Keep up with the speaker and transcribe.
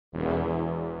Hey,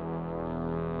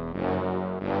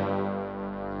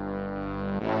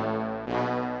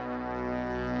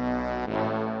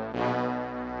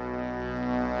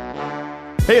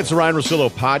 it's the Ryen Russillo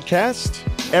podcast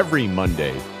every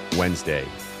Monday, Wednesday,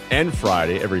 and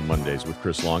Friday. Every Monday's with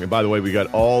Chris Long. And by the way, we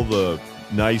got all the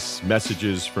nice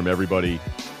messages from everybody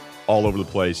all over the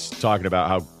place talking about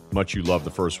how much you love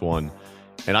the first one.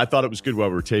 And I thought it was good while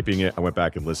we were taping it. I went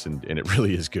back and listened, and it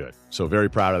really is good. So very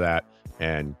proud of that.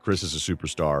 And Chris is a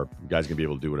superstar. You guys can be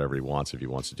able to do whatever he wants if he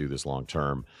wants to do this long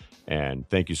term. And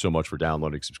thank you so much for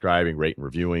downloading, subscribing, rating,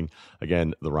 reviewing.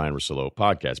 Again, the Ryen Russillo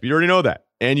podcast. But you already know that.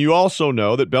 And you also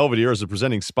know that Belvedere is a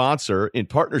presenting sponsor in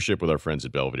partnership with our friends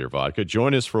at Belvedere Vodka.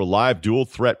 Join us for a live dual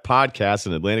threat podcast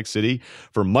in Atlantic City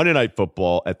for Monday Night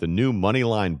Football at the new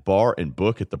Moneyline Bar and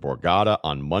Book at the Borgata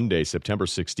on Monday, September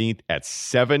 16th at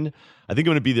 7. I think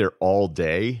I'm going to be there all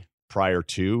day prior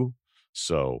to,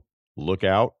 so look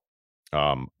out.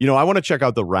 I want to check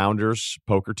out the Rounders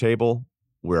poker table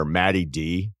where Matty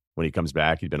D, when he comes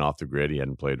back, he'd been off the grid. He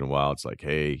hadn't played in a while. It's like,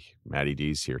 hey, Matty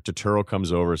D's here. Turturro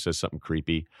comes over, says something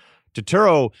creepy.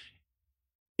 Turturro,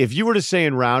 if you were to say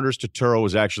in Rounders, Turturro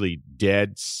was actually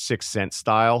dead, Sixth Sense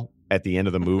style at the end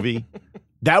of the movie,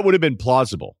 that would have been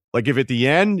plausible. Like if at the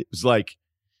end, it was like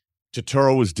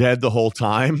Turturro was dead the whole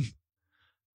time.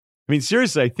 I mean,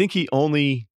 seriously, I think he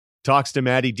only talks to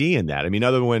Matty D in that. I mean,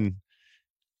 other than when,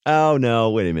 oh,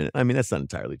 no, wait a minute. I mean, that's not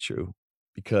entirely true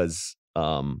because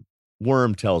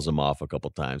Worm tells him off a couple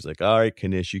times, like, all right,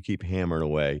 Kanish, you keep hammering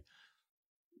away.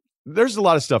 There's a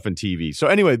lot of stuff in TV. So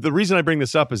anyway, the reason I bring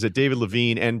this up is that David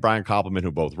Levine and Brian Koppelman,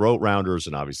 who both wrote Rounders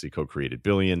and obviously co-created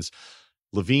Billions,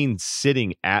 Levine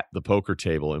sitting at the poker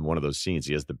table in one of those scenes.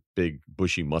 He has the big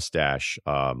bushy mustache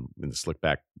and the slick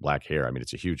back black hair. I mean,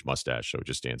 it's a huge mustache, so it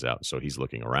just stands out. So he's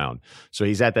looking around. So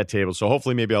he's at that table. So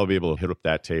hopefully maybe I'll be able to hit up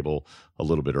that table a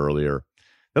little bit earlier.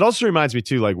 That also reminds me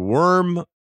too, like Worm,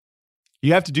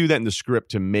 you have to do that in the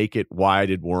script to make it why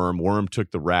did Worm. Worm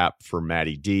took the rap for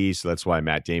Matty D, so that's why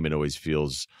Matt Damon always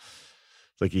feels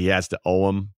like he has to owe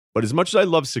him. But as much as I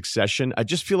love Succession, I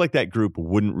just feel like that group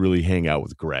wouldn't really hang out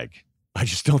with Greg. I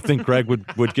just don't think Greg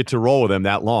would get to roll with him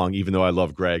that long, even though I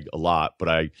love Greg a lot.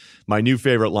 But my new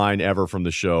favorite line ever from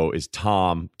the show is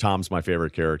Tom. Tom's my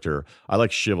favorite character. I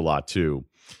like Shiv a lot too.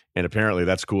 And apparently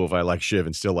that's cool if I like Shiv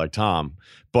and still like Tom.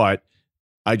 But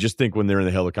I just think when they're in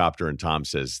the helicopter and Tom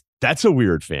says, that's a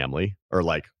weird family, or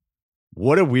like,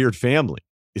 what a weird family.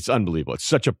 It's unbelievable. It's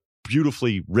such a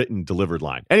beautifully written, delivered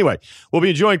line. Anyway, we'll be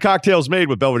enjoying cocktails made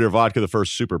with Belvedere Vodka, the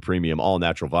first super premium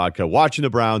all-natural vodka, watching the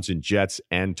Browns and Jets,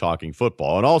 and talking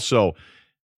football. And also,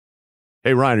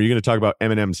 hey, Ryan, are you going to talk about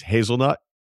M&M's Hazelnut?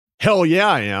 Hell yeah,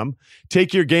 I am.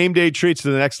 Take your game day treats to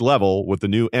the next level with the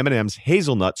new M&M's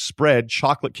Hazelnut Spread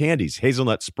chocolate candies.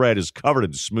 Hazelnut Spread is covered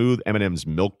in smooth M&M's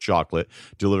milk chocolate,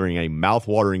 delivering a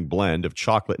mouth-watering blend of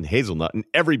chocolate and hazelnut in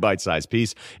every bite-sized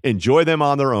piece. Enjoy them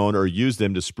on their own or use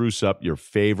them to spruce up your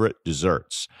favorite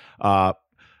desserts. I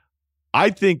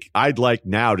think I'd like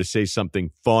now to say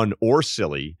something fun or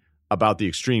silly about the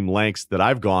extreme lengths that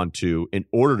I've gone to in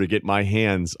order to get my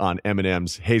hands on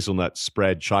M&M's Hazelnut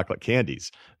Spread chocolate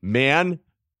candies. Man,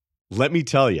 let me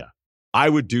tell you, I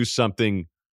would do something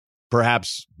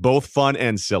perhaps both fun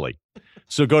and silly.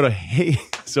 So go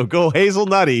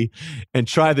hazelnutty and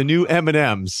try the new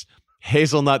M&M's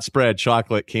Hazelnut Spread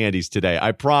chocolate candies today.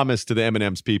 I promise to the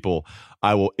M&M's people,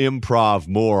 I will improv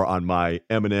more on my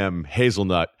M&M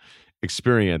hazelnut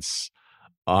experience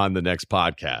on the next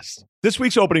podcast. This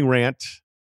week's opening rant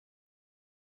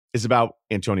is about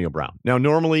Antonio Brown. Now,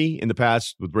 normally in the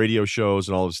past with radio shows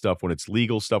and all this stuff, when it's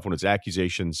legal stuff, when it's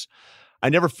accusations, I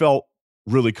never felt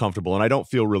really comfortable, and I don't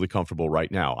feel really comfortable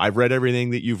right now. I've read everything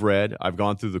that you've read. I've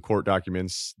gone through the court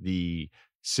documents, the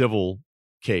civil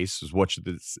case is what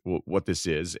this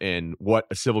is, and what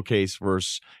a civil case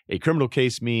versus a criminal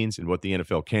case means, and what the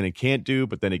NFL can and can't do,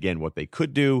 but then again, what they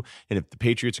could do. And if the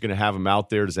Patriots are going to have him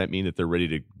out there, does that mean that they're ready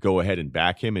to go ahead and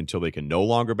back him until they can no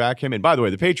longer back him? And by the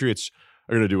way, the Patriots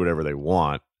are going to do whatever they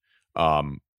want.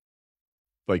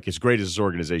 Like as great as this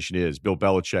organization is, Bill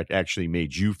Belichick actually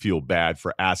made you feel bad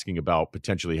for asking about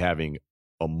potentially having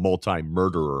a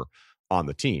multi-murderer on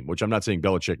the team, which I'm not saying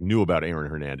Belichick knew about Aaron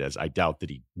Hernandez. I doubt that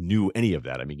he knew any of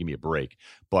that. I mean, give me a break.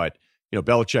 But,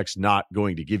 Belichick's not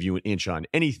going to give you an inch on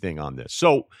anything on this.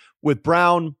 So with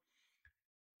Brown,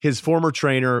 his former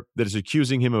trainer that is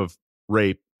accusing him of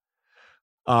rape,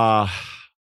 I'm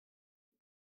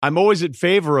always in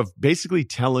favor of basically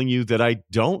telling you that I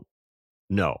don't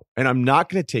know. And I'm not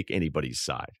going to take anybody's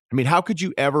side. I mean, how could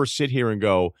you ever sit here and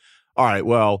go, all right,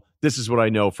 well, this is what I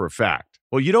know for a fact.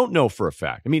 Well, you don't know for a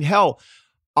fact. I mean, hell,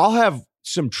 I'll have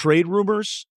some trade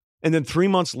rumors, and then 3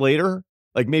 months later,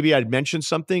 Like maybe I'd mention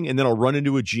something and then I'll run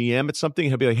into a GM at something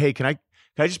and he'll be like, hey, can I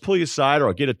just pull you aside, or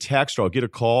I'll get a text or I'll get a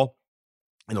call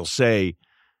and he'll say,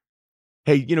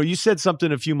 hey, you said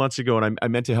something a few months ago and I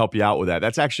meant to help you out with that.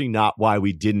 That's actually not why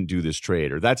we didn't do this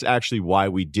trade, or that's actually why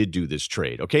we did do this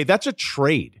trade. Okay, that's a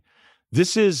trade.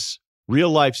 This is real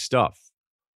life stuff.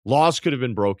 Laws could have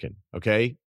been broken,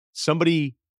 okay?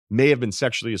 Somebody may have been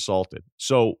sexually assaulted.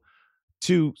 So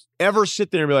to ever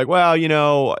sit there and be like,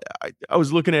 well, I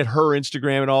was looking at her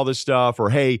Instagram and all this stuff, or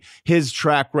hey, his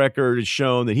track record has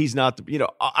shown that he's not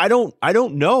I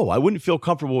don't know. I wouldn't feel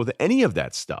comfortable with any of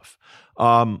that stuff.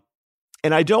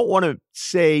 And I don't want to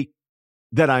say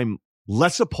that I'm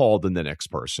less appalled than the next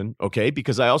person, okay?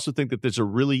 Because I also think that there's a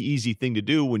really easy thing to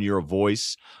do when you're a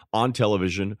voice on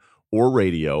television or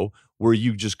radio, where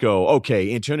you just go,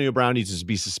 okay, Antonio Brown needs to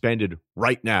be suspended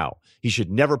right now. He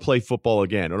should never play football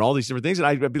again, and all these different things. And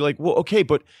I'd be like, well, okay,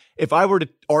 but if I were to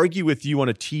argue with you on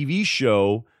a TV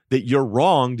show that you're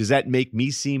wrong, does that make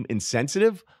me seem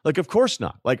insensitive? Like, of course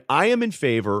not. Like, I am in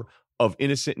favor of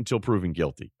innocent until proven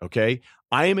guilty, okay?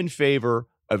 I am in favor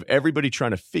of everybody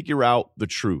trying to figure out the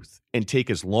truth and take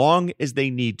as long as they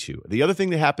need to. The other thing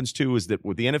that happens too is that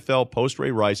with the NFL post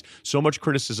Ray Rice, so much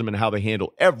criticism in how they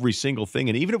handle every single thing.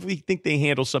 And even if we think they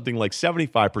handle something like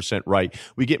 75% right,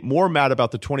 we get more mad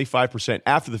about the 25%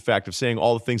 after the fact of saying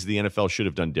all the things the NFL should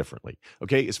have done differently.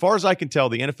 Okay, as far as I can tell,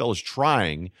 the NFL is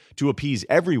trying to appease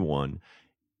everyone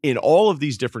in all of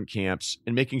these different camps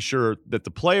and making sure that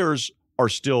the players are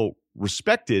still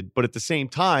respected, but at the same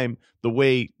time, the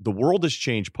way the world has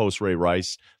changed post Ray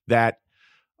Rice, that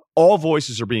all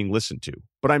voices are being listened to.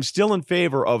 But I'm still in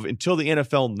favor of, until the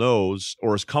NFL knows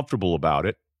or is comfortable about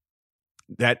it,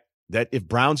 that if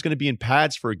Brown's going to be in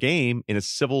pads for a game in a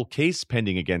civil case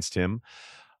pending against him,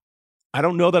 I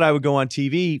don't know that I would go on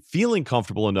TV feeling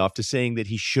comfortable enough to saying that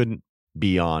he shouldn't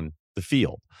be on the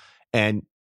field. And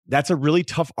that's a really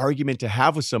tough argument to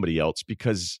have with somebody else,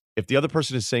 because if the other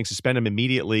person is saying suspend him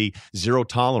immediately, zero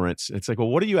tolerance, it's like, well,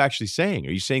 what are you actually saying?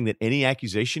 Are you saying that any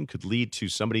accusation could lead to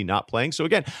somebody not playing? So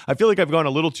again, I feel like I've gone a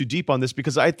little too deep on this,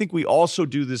 because I think we also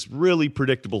do this really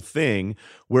predictable thing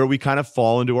where we kind of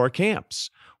fall into our camps,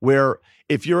 where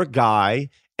if you're a guy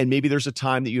and maybe there's a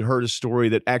time that you heard a story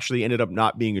that actually ended up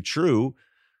not being a true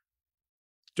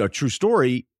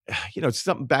story, it's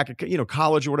something back at,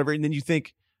 college or whatever. And then you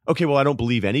think, okay, well, I don't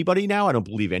believe anybody now. I don't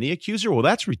believe any accuser. Well,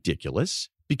 that's ridiculous.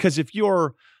 Because if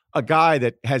you're a guy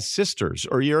that has sisters,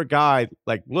 or you're a guy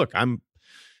like, look, I'm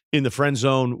in the friend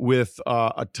zone with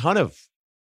a ton of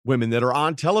women that are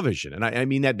on television. And I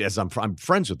mean that as I'm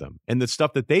friends with them, and the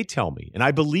stuff that they tell me, and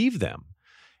I believe them.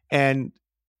 And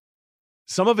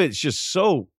some of it's just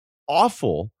so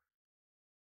awful,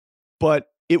 but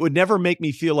it would never make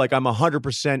me feel like I'm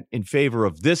 100% in favor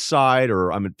of this side,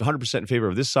 or I'm 100% in favor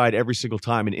of this side every single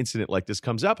time an incident like this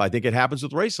comes up. I think it happens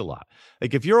with race a lot.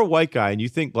 Like, if you're a white guy and you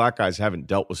think black guys haven't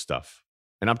dealt with stuff,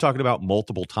 and I'm talking about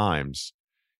multiple times,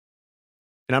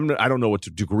 and I don't know what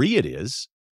degree it is,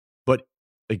 but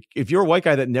like, if you're a white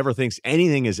guy that never thinks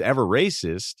anything is ever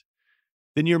racist,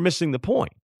 then you're missing the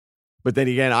point. But then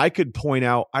again, I could point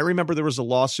out, I remember there was a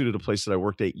lawsuit at a place that I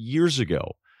worked at years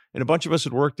ago, and a bunch of us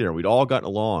had worked there, and we'd all gotten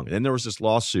along. And then there was this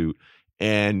lawsuit,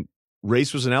 and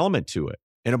race was an element to it.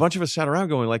 And a bunch of us sat around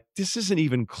going like, this isn't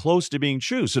even close to being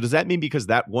true. So does that mean because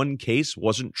that one case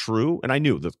wasn't true? And I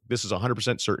knew that this is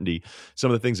 100% certainty.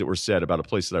 Some of the things that were said about a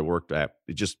place that I worked at,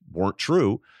 it just weren't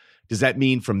true. Does that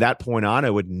mean from that point on, I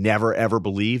would never, ever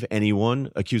believe anyone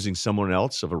accusing someone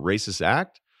else of a racist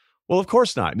act? Well, of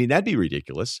course not. I mean, that'd be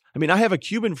ridiculous. I mean, I have a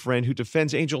Cuban friend who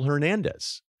defends Angel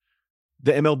Hernandez,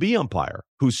 the MLB umpire,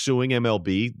 who's suing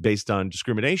MLB based on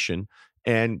discrimination.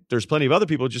 And there's plenty of other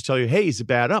people who just tell you, hey, he's a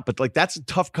bad ump. But like, that's a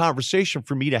tough conversation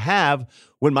for me to have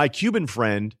when my Cuban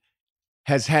friend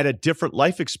has had a different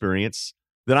life experience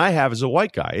than I have as a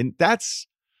white guy. And that's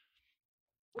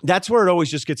where it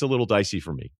always just gets a little dicey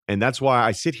for me. And that's why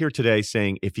I sit here today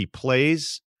saying, if he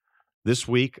plays this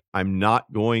week, I'm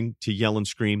not going to yell and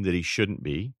scream that he shouldn't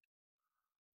be.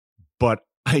 But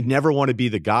I never want to be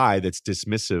the guy that's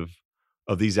dismissive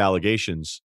of these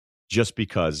allegations just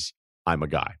because I'm a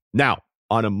guy. Now,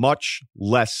 on a much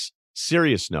less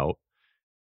serious note,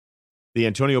 the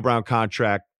Antonio Brown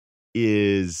contract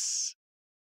is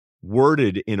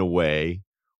worded in a way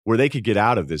where they could get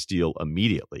out of this deal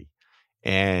immediately.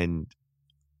 And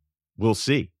we'll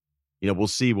see. We'll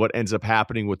see what ends up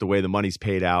happening with the way the money's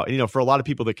paid out. And, for a lot of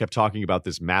people that kept talking about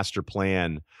this master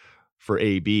plan for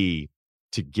AB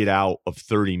to get out of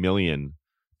 $30 million,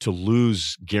 to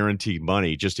lose guaranteed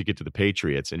money just to get to the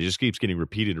Patriots, and it just keeps getting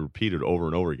repeated and repeated over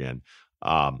and over again.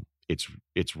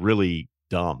 It's really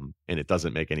dumb, and it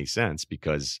doesn't make any sense,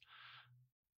 because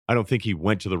I don't think he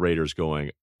went to the Raiders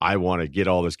going, I want to get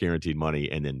all this guaranteed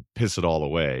money and then piss it all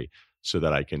away so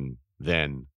that I can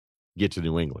then get to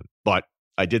New England. But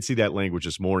I did see that language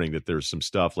this morning that there's some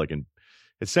stuff like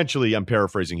essentially, I'm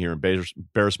paraphrasing here,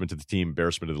 embarrassment to the team,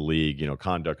 embarrassment to the league,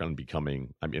 conduct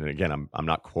unbecoming. I mean, again, I'm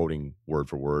not quoting word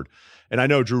for word. And I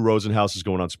know Drew Rosenhaus is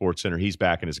going on SportsCenter. He's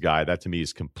backing his guy. That to me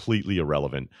is completely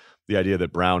irrelevant. The idea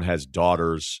that Brown has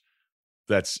daughters,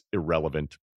 that's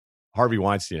irrelevant. Harvey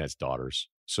Weinstein has daughters.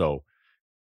 So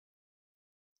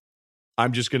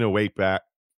I'm just going to wait back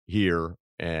here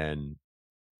and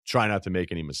try not to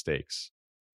make any mistakes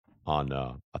on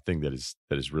a thing that is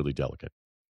really delicate.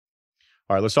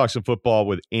 All right, let's talk some football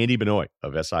with Andy Benoit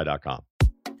of SI.com.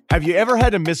 Have you ever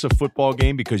had to miss a football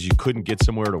game because you couldn't get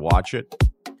somewhere to watch it?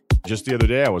 Just the other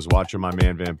day, I was watching my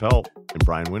man Van Pelt, and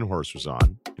Brian Windhorst was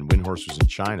on, and Windhorst was in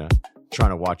China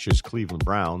trying to watch his Cleveland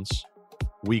Browns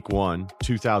Week 1,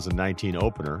 2019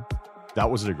 opener. That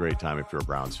wasn't a great time if you're a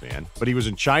Browns fan, but he was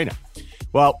in China.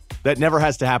 Well, that never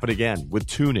has to happen again with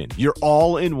TuneIn, your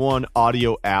all-in-one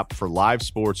audio app for live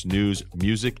sports, news,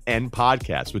 music, and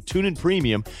podcasts. With TuneIn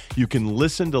Premium, you can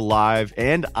listen to live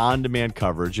and on-demand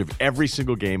coverage of every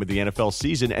single game of the NFL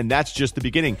season, and that's just the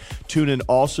beginning. TuneIn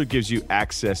also gives you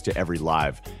access to every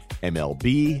live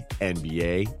MLB,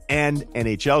 NBA, and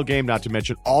NHL game, not to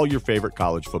mention all your favorite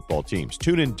college football teams.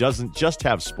 TuneIn doesn't just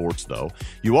have sports, though.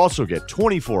 You also get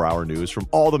 24-hour news from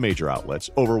all the major outlets,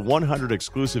 over 100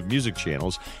 exclusive music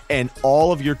channels, and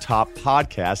all of your top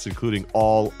podcasts, including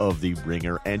all of the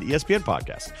Ringer and ESPN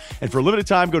podcasts. And for a limited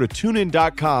time, go to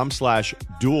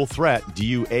tunein.com/dual threat,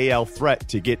 DUAL threat,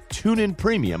 to get TuneIn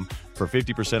Premium for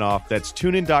 50% off. That's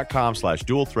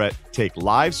tunein.com/dual threat. Take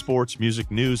live sports, music,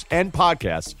 news, and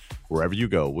podcasts wherever you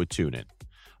go with TuneIn.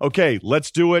 Okay, let's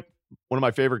do it. One of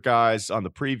my favorite guys on the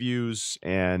previews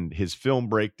and his film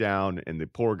breakdown, and the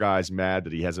poor guy's mad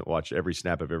that he hasn't watched every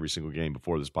snap of every single game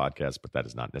before this podcast, but that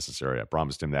is not necessary. I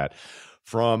promised him that.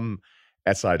 From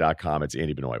SI.com, it's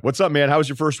Andy Benoit. What's up, man? How was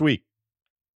your first week?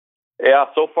 Yeah,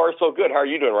 so far so good. How are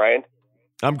you doing, Ryan?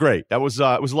 I'm great. That was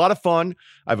it was a lot of fun.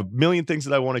 I have a million things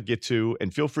that I want to get to,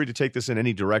 and feel free to take this in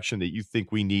any direction that you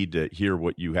think we need to hear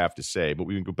what you have to say. But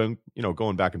we've been,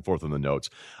 going back and forth on the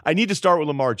notes. I need to start with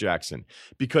Lamar Jackson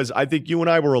because I think you and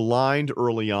I were aligned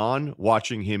early on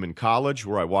watching him in college,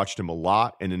 where I watched him a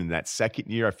lot, and then in that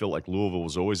second year, I feel like Louisville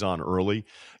was always on early.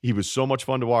 He was so much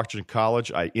fun to watch in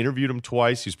college. I interviewed him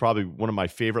twice. He's probably one of my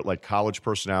favorite college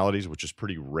personalities, which is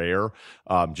pretty rare.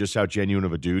 Just how genuine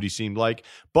of a dude he seemed like,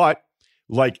 but.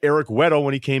 Like Eric Weddle,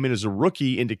 when he came in as a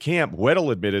rookie into camp,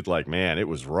 Weddle admitted, man, it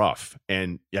was rough.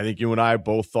 And I think you and I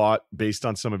both thought, based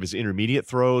on some of his intermediate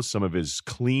throws, some of his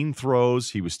clean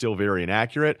throws, he was still very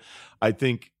inaccurate. I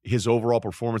think his overall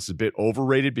performance is a bit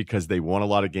overrated because they won a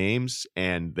lot of games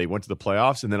and they went to the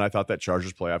playoffs. And then I thought that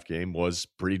Chargers playoff game was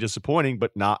pretty disappointing,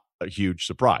 but not a huge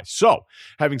surprise. So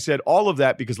having said all of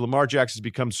that, because Lamar Jackson has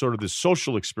become sort of this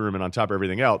social experiment on top of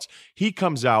everything else, he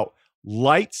comes out,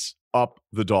 lights up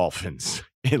the Dolphins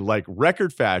in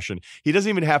record fashion. He doesn't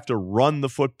even have to run the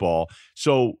football.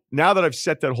 So now that I've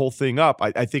set that whole thing up,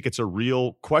 I think it's a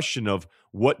real question of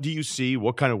what do you see?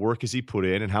 What kind of work has he put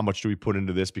in? And how much do we put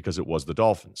into this because it was the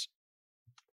Dolphins?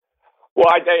 Well,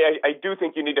 I do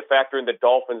think you need to factor in the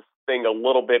Dolphins thing a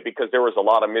little bit because there was a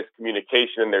lot of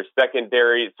miscommunication in their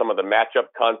secondary, some of the matchup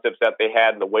concepts that they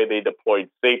had and the way they deployed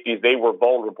safeties. They were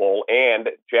vulnerable, and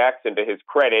Jackson, to his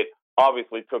credit,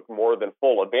 obviously took more than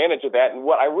full advantage of that. And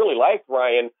what I really like,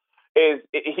 Ryan, is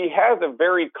he has a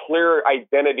very clear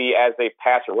identity as a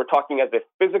passer. We're talking as a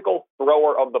physical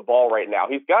thrower of the ball right now.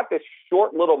 He's got this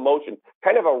short little motion,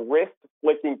 kind of a wrist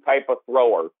flicking type of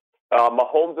thrower.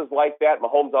 Mahomes is like that.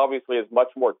 Mahomes obviously is much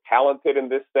more talented in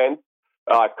this sense.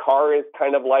 Carr is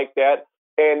kind of like that.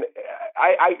 And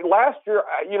I last year,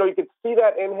 you could see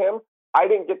that in him. I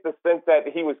didn't get the sense that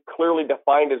he was clearly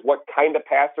defined as what kind of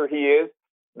passer he is.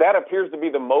 That appears to be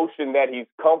the motion that he's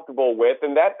comfortable with,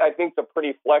 and that, I think, is a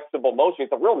pretty flexible motion. He's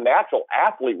a real natural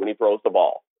athlete when he throws the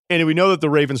ball. And we know that the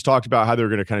Ravens talked about how they were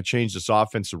going to kind of change this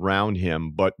offense around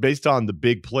him, but based on the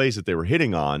big plays that they were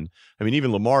hitting on, I mean,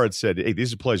 even Lamar had said, hey,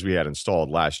 these are plays we had installed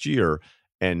last year,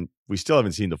 and we still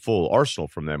haven't seen the full arsenal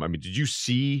from them. I mean, did you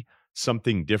see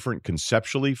something different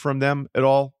conceptually from them at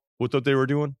all with what they were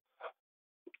doing?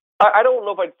 I don't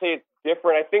know if I'd say it's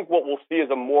different. I think what we'll see is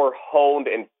a more honed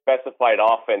and specified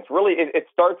offense. Really, it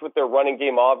starts with their running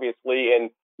game, obviously,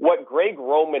 and what Greg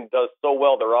Roman does so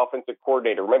well, their offensive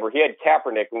coordinator. Remember, he had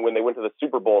Kaepernick when they went to the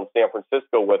Super Bowl in San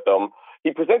Francisco with them. He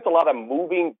presents a lot of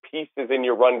moving pieces in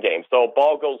your run game. So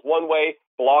ball goes one way,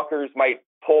 blockers might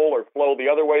pull or flow the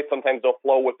other way. Sometimes they'll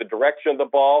flow with the direction of the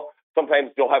ball.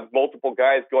 Sometimes you'll have multiple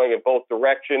guys going in both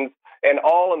directions. And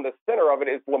all in the center of it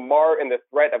is Lamar and the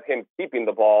threat of him keeping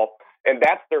the ball. And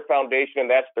that's their foundation, and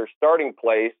that's their starting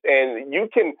place. And you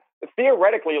can,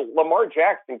 theoretically, Lamar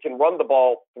Jackson can run the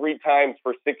ball 3 times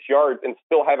for 6 yards and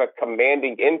still have a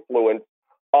commanding influence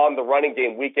on the running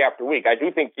game week after week. I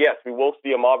do think, yes, we will see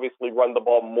him obviously run the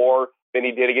ball more than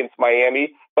he did against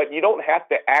Miami, but you don't have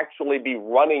to actually be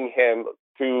running him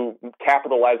to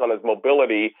capitalize on his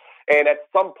mobility. And at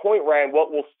some point, Ryan,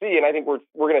 what we'll see, and I think we're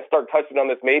going to start touching on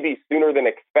this maybe sooner than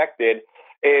expected,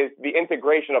 is the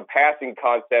integration of passing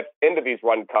concepts into these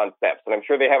run concepts. And I'm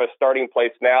sure they have a starting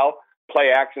place now.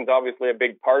 Play action's obviously a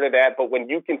big part of that, but when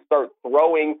you can start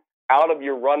throwing out of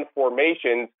your run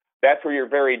formations, that's where you're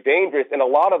very dangerous. And a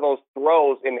lot of those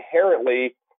throws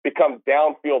inherently become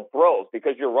downfield throws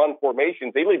because your run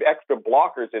formations, they leave extra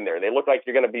blockers in there. They look like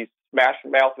you're going to be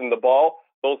smash-mouthing the ball.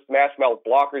 Those smash-mouth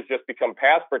blockers just become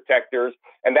pass protectors.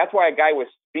 And that's why a guy with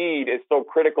speed is so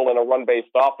critical in a run-based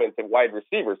offense and wide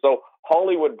receiver. So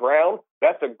Hollywood Brown,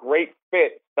 that's a great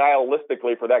fit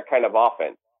stylistically for that kind of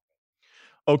offense.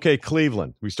 Okay,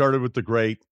 Cleveland. We started with the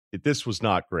great. This was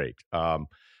not great.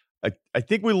 I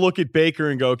think we look at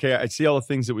Baker and go, okay, I see all the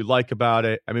things that we like about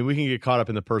it. I mean, we can get caught up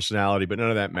in the personality, but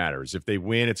none of that matters. If they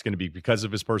win, it's going to be because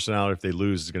of his personality. If they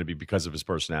lose, it's going to be because of his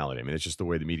personality. I mean, it's just the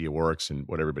way the media works and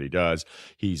what everybody does.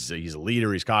 He's a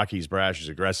leader. He's cocky. He's brash. He's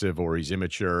aggressive, or he's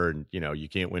immature. And, you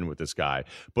can't win with this guy.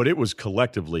 But it was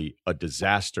collectively a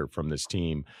disaster from this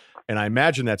team. And I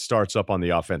imagine that starts up on the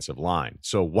offensive line.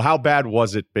 So how bad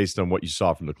was it based on what you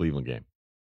saw from the Cleveland game?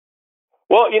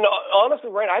 Well, honestly,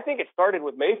 Ryan, I think it started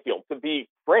with Mayfield, to be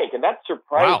frank, and that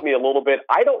surprised me a little bit.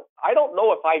 I don't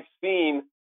know if I've seen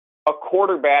a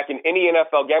quarterback in any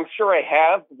NFL game. I'm sure I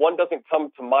have. One doesn't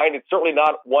come to mind. It's certainly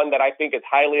not one that I think as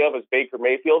highly of as Baker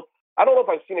Mayfield. I don't know if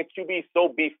I've seen a QB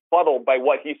so befuddled by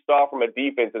what he saw from a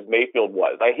defense as Mayfield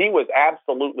was. He was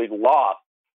absolutely lost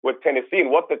with Tennessee,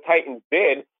 and what the Titans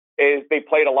did is they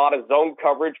played a lot of zone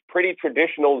coverage, pretty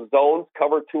traditional zones,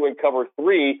 cover 2 and cover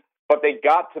 3, but they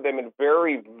got to them in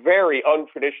very, very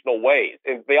untraditional ways.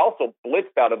 And they also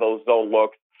blitzed out of those zone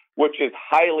looks, which is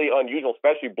highly unusual,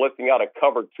 especially blitzing out of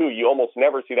cover 2. You almost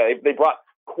never see that. They brought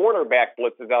cornerback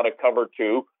blitzes out of cover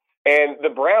 2. And the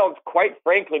Browns, quite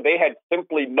frankly, they had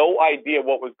simply no idea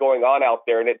what was going on out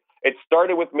there. And it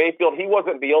started with Mayfield. He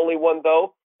wasn't the only one,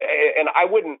 though. And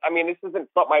this isn't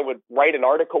something I would write an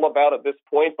article about at this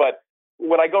point, but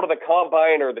when I go to the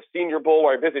Combine or the Senior Bowl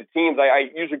or I visit teams, I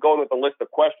usually go in with a list of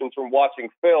questions from watching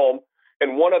film.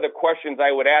 And one of the questions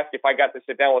I would ask if I got to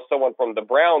sit down with someone from the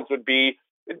Browns would be,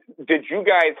 did you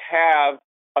guys have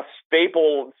a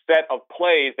staple set of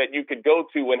plays that you could go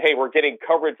to when, hey, we're getting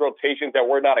coverage rotations that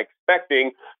we're not expecting,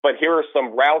 but here are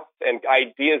some routes and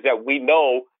ideas that we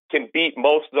know can beat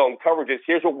most zone coverages.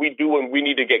 Here's what we do when we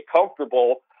need to get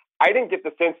comfortable. I didn't get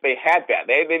the sense they had that.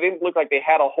 They didn't look like they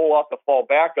had a whole lot to fall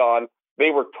back on. They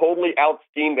were totally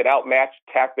out-schemed and outmatched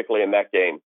tactically in that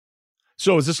game.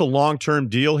 So is this a long-term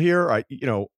deal here?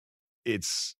 It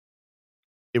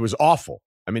was awful.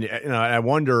 I mean, I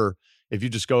wonder if you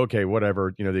just go, okay,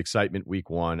 whatever, the excitement week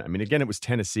 1. I mean, again, it was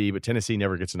Tennessee, but Tennessee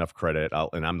never gets enough credit.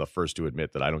 And I'm the first to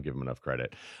admit that I don't give them enough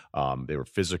credit. They were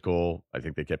physical. I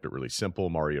think they kept it really simple.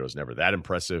 Mariota's never that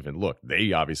impressive. And look,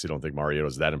 they obviously don't think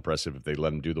Mariota's that impressive if they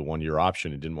let him do the 1-year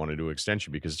option and didn't want to do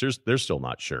extension because they're still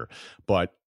not sure.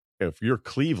 But if you're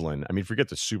Cleveland, I mean, forget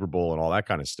the Super Bowl and all that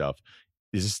kind of stuff.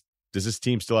 Does this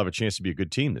team still have a chance to be a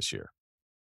good team this year?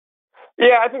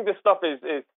 Yeah, I think this stuff is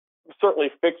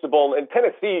certainly fixable. And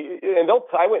Tennessee, and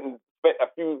I went and spent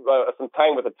some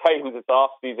time with the Titans this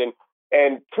offseason,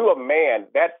 and to a man,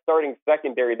 that starting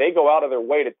secondary, they go out of their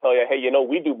way to tell you, hey,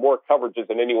 we do more coverages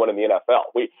than anyone in the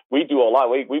NFL. We do a lot.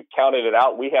 We've counted it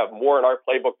out. We have more in our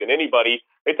playbook than anybody.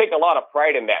 They take a lot of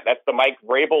pride in that. That's the Mike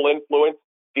Vrabel influence.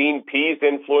 Dean Pease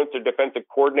influence, their defensive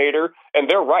coordinator, and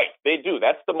they're right. They do.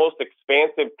 That's the most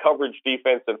expansive coverage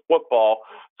defense in football.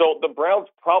 So the Browns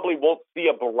probably won't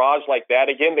see a barrage like that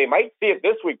again. They might see it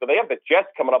this week, but they have the Jets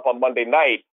coming up on Monday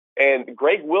night, and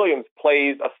Greg Williams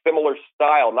plays a similar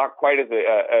style, not quite as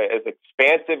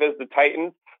expansive as the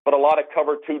Titans, but a lot of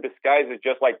cover 2 disguises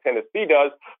just like Tennessee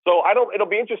does. So it'll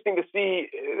be interesting to see.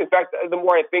 In fact, the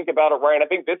more I think about it, Ryan, I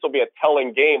think this will be a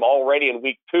telling game already in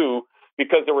week 2.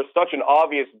 Because there was such an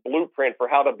obvious blueprint for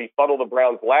how to befuddle the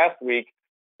Browns last week.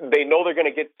 They know they're going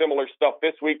to get similar stuff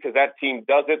this week because that team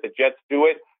does it. The Jets do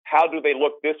it. How do they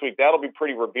look this week? That'll be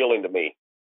pretty revealing to me.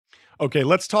 Okay,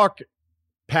 let's talk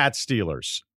Pat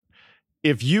Steelers.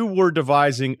 If you were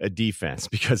devising a defense,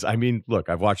 because, I mean, look,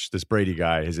 I've watched this Brady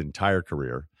guy his entire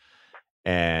career,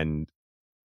 and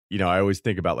I always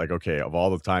think about like, okay, of all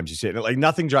the times you say it, like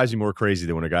nothing drives me more crazy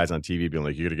than when a guy's on TV being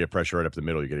like, you got to get pressure right up the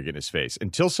middle. You got to get in his face.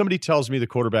 Until somebody tells me the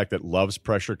quarterback that loves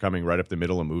pressure coming right up the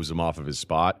middle and moves him off of his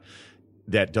spot,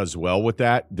 that does well with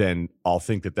that, then I'll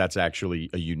think that that's actually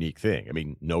a unique thing. I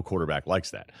mean, no quarterback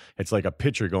likes that. It's like a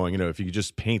pitcher going, if you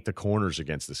just paint the corners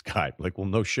against this guy, like, well,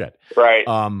 no shit. Right.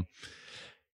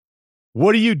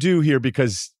 What do you do here?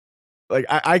 Because like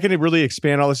I can really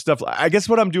expand all this stuff. I guess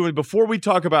what I'm doing before we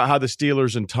talk about how the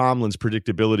Steelers and Tomlin's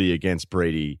predictability against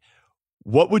Brady,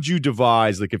 what would you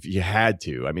devise, like if you had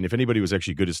to? I mean, if anybody was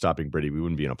actually good at stopping Brady, we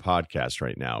wouldn't be in a podcast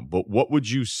right now. But what would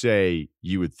you say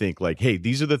you would think like, hey,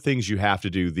 these are the things you have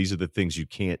to do. These are the things you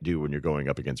can't do when you're going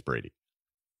up against Brady?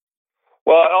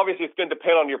 Well, obviously it's going to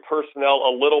depend on your personnel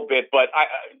a little bit, but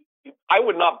I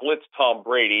would not blitz Tom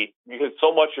Brady because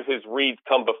so much of his reads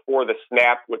come before the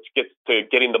snap, which gets to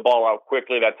getting the ball out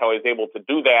quickly. That's how he's able to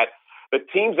do that. The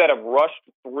teams that have rushed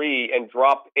 3 and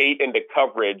dropped 8 into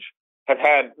coverage have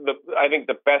had, I think,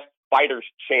 the best fighter's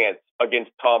chance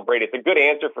against Tom Brady. It's a good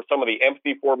answer for some of the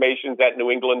empty formations that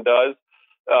New England does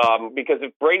because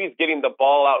if Brady's getting the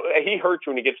ball out, he hurts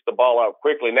you when he gets the ball out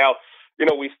quickly. Now,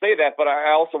 we say that, but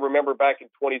I also remember back in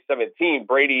 2017,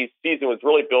 Brady's season was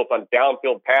really built on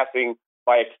downfield passing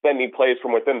by extending plays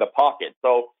from within the pocket.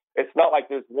 So it's not like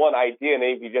there's one idea and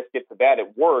if you just get to that,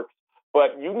 it works.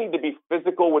 But you need to be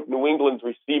physical with New England's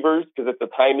receivers because it's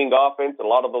a timing offense, and a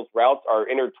lot of those routes are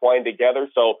intertwined together.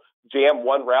 So jam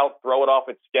one route, throw it off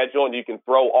its schedule, and you can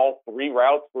throw all 3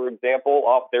 routes, for example,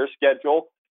 off their schedule.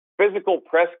 Physical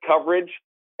press coverage,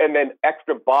 and then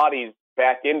extra bodies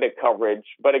back into coverage.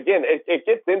 But again, it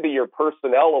gets into your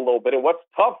personnel a little bit. And what's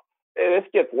tough, and this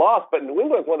gets lost, but New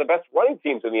England's one of the best running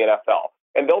teams in the NFL.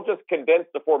 And they'll just condense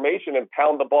the formation and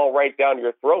pound the ball right down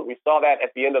your throat. We saw that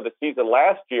at the end of the season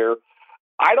last year.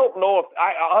 I don't know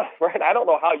I don't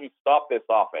know how you stop this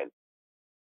offense.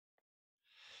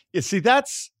 Yeah, see,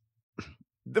 that's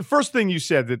the first thing you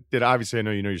said that obviously I know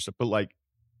you know yourself, but like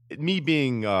me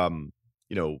being,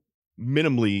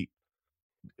 minimally,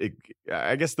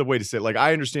 I guess the way to say it, like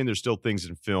I understand there's still things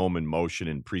in film and motion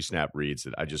and pre-snap reads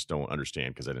that I just don't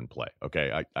understand because I didn't play.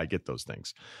 Okay, I get those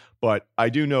things. But I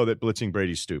do know that blitzing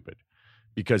Brady's stupid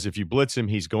because if you blitz him,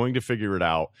 he's going to figure it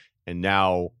out. And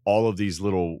now all of these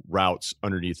little routes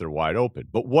underneath are wide open.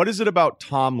 But what is it about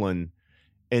Tomlin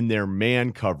and their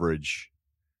man coverage?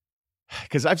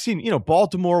 Because I've seen,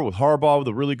 Baltimore with Harbaugh with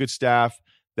a really good staff,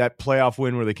 that playoff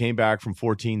win where they came back from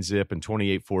 14-zip and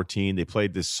 28-14, they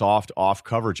played this soft off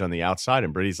coverage on the outside.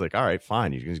 And Brady's like, all right,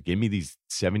 fine. You're going to give me these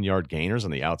 7-yard gainers on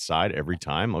the outside every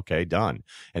time? Okay, done.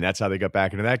 And that's how they got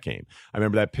back into that game. I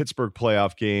remember that Pittsburgh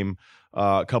playoff game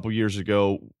a couple years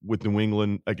ago with New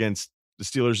England against the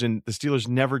Steelers, and the Steelers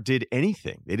never did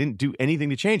anything. They didn't do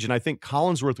anything to change. And I think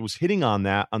Collinsworth was hitting on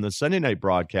that on the Sunday night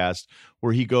broadcast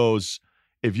where he goes,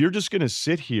 if you're just going to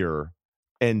sit here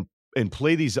and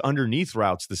play these underneath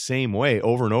routes the same way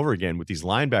over and over again with these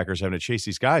linebackers having to chase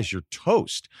these guys, you're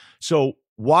toast. So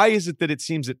why is it that it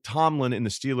seems that Tomlin and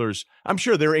the Steelers, I'm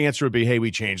sure their answer would be, hey,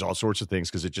 we changed all sorts of things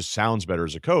because it just sounds better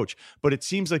as a coach, but it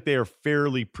seems like they are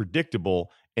fairly predictable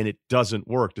and it doesn't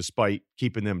work despite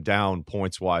keeping them down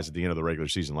points-wise at the end of the regular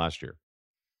season last year.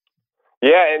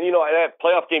 Yeah, and that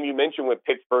playoff game you mentioned with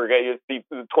Pittsburgh, the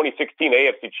 2016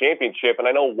 AFC Championship, and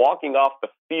I know walking off the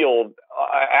field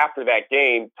after that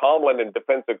game, Tomlin and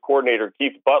defensive coordinator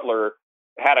Keith Butler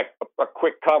had a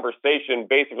quick conversation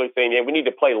basically saying, yeah, we need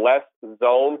to play less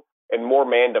zone and more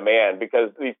man-to-man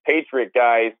because these Patriot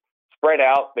guys spread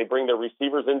out, they bring their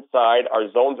receivers inside,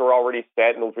 our zones are already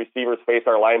set, and those receivers face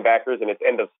our linebackers, and it's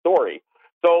end of story.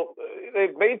 So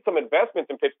they've made some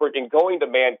investments in Pittsburgh in going to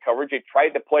man coverage. They tried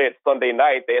to play it Sunday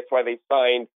night. That's why they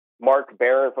signed Mark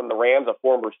Barron from the Rams, a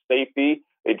former safety.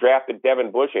 They drafted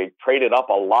Devin Bush. They traded up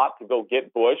a lot to go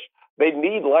get Bush. They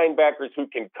need linebackers who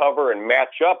can cover and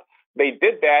match up. They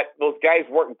did that. Those guys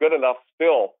weren't good enough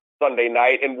still Sunday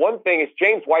night. And one thing is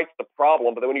James White's the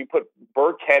problem, but then when you put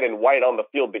Burkhead and White on the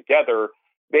field together,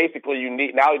 basically you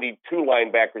need 2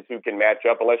 linebackers who can match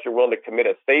up unless you're willing to commit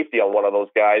a safety on one of those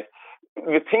guys.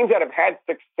 The teams that have had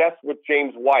success with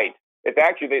James White, it's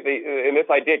actually and this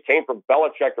idea came from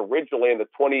Belichick originally in the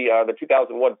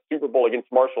 2001 Super Bowl against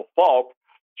Marshall Faulk,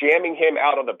 jamming him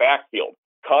out of the backfield,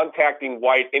 contacting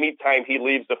White anytime he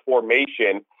leaves the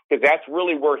formation, because that's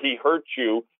really where he hurts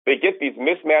you. They get these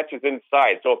mismatches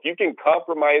inside. So if you can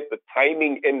compromise the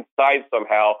timing inside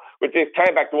somehow, which is kind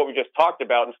of back to what we just talked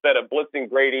about, instead of blitzing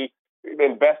Brady,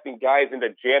 investing guys into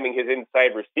jamming his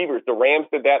inside receivers. The Rams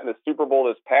did that in the Super Bowl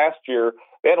this past year.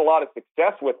 They had a lot of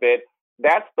success with it.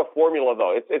 That's the formula,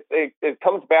 though. It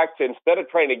comes back to, instead of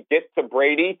trying to get to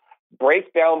Brady,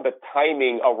 break down the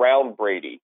timing around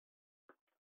Brady.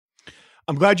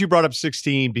 I'm glad you brought up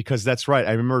 16 because that's right.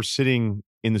 I remember sitting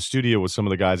in the studio with some of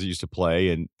the guys that used to play,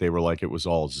 and they were like, it was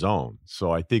all zone.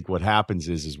 So I think what happens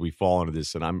is we fall into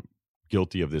this, and I'm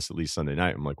guilty of this at least Sunday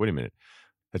night. I'm like, wait a minute.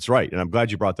 That's right. And I'm glad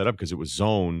you brought that up because it was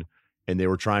zone and they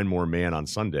were trying more man on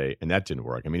Sunday, and that didn't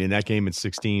work. I mean, in that game in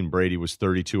 16, Brady was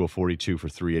 32 of 42 for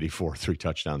 384, 3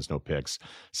 touchdowns, no picks,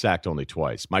 sacked only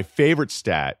twice. My favorite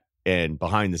stat and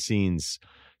behind the scenes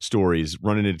stories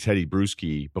running into Teddy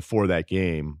Bruschi before that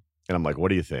game. And I'm like, what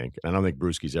do you think? And I don't think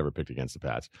Bruschi's ever picked against the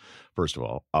Pats, first of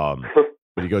all.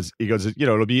 But he goes,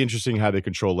 it'll be interesting how they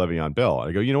control Le'Veon Bell. And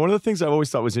I go, one of the things I've always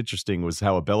thought was interesting was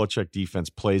how a Belichick defense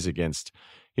plays against,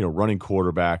 running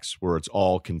quarterbacks where it's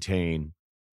all contained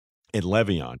and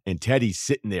Le'Veon. And Teddy's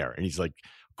sitting there and he's like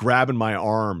grabbing my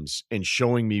arms and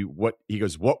showing me what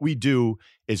we do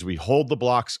is we hold the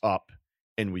blocks up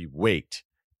and we wait.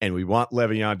 And we want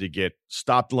Le'Veon to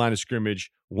stop the line of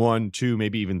scrimmage, 1, 2,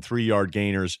 maybe even 3-yard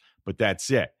gainers, but that's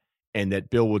it. And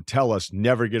that Bill would tell us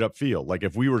never get upfield. Like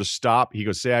if we were to stop, he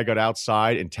goes, say I got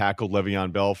outside and tackled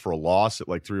Le'Veon Bell for a loss at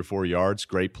like 3 or 4 yards,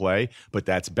 great play, but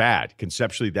that's bad.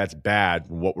 Conceptually, that's bad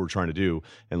for what we're trying to do.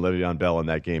 And Le'Veon Bell in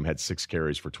that game had 6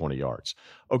 carries for 20 yards.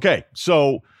 Okay,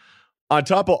 so on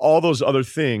top of all those other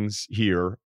things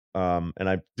here, and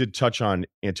I did touch on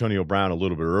Antonio Brown a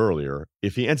little bit earlier,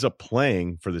 if he ends up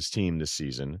playing for this team this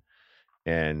season,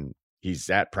 and he's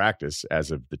at practice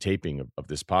as of the taping of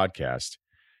this podcast,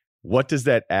 what does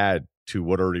that add to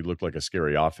what already looked like a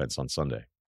scary offense on Sunday?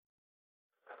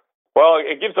 Well,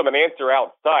 it gives them an answer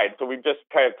outside. So we've just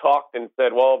kind of talked and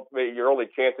said, well, your only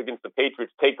chance against the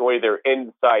Patriots, take away their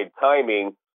inside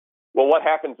timing. Well, what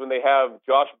happens when they have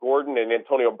Josh Gordon and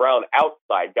Antonio Brown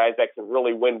outside, guys that can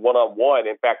really win one-on-one?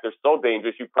 In fact, they're so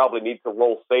dangerous, you probably need to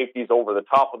roll safeties over the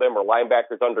top of them or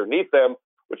linebackers underneath them,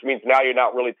 which means now you're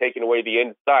not really taking away the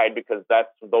inside because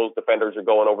those defenders are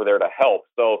going over there to help.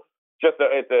 So it's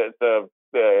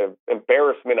the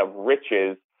embarrassment of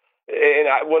riches.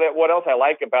 And what else I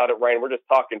like about it, Ryan, we're just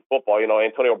talking football.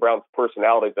 Antonio Brown's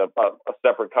personality is a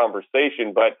separate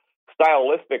conversation, but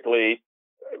stylistically,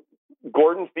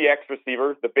 Gordon's the X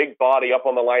receiver, the big body up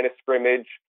on the line of scrimmage,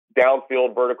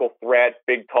 downfield vertical threat,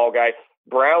 big tall guy.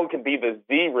 Brown can be the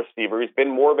Z receiver. He's been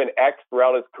more of an X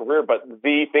throughout his career, but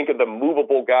Z, think of the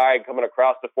movable guy coming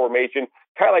across the formation,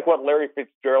 kind of like what Larry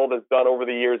Fitzgerald has done over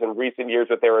the years in recent years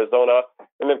with Arizona.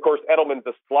 And then, of course, Edelman's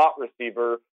the slot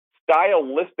receiver.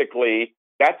 Stylistically,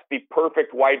 that's the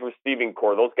perfect wide receiving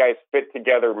core. Those guys fit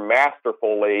together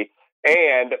masterfully,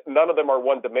 and none of them are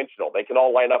one-dimensional. They can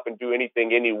all line up and do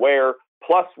anything, anywhere.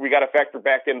 Plus, we got to factor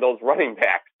back in those running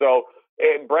backs. So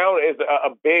Brown is a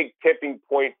big tipping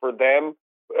point for them.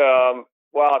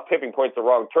 Well, tipping point's the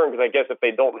wrong term because I guess if they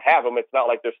don't have him, it's not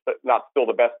like they're not still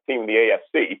the best team in the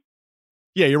AFC.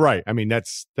 Yeah, you're right. I mean,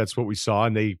 that's what we saw,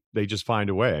 and they just find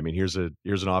a way. I mean, here's an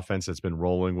offense that's been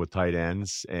rolling with tight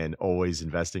ends and always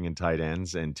investing in tight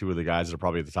ends, and 2 of the guys that are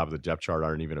probably at the top of the depth chart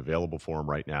aren't even available for him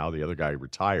right now. The other guy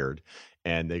retired,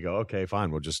 and they go, okay,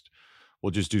 fine, we'll just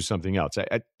do something else.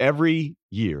 Every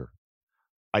year,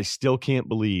 I still can't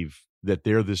believe that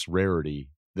they're this rarity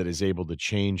that is able to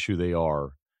change who they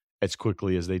are as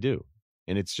quickly as they do.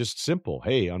 And it's just simple.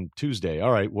 Hey, on Tuesday,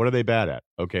 all right, what are they bad at?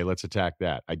 Okay, let's attack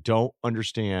that. I don't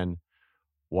understand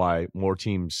why more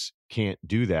teams can't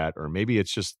do that, or maybe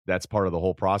it's just that's part of the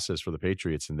whole process for the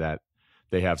Patriots, and that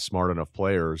they have smart enough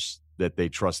players that they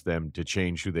trust them to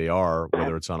change who they are,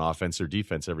 whether it's on offense or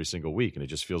defense every single week. And it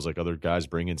just feels like other guys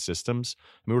bring in systems. I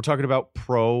mean, we're talking about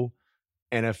pro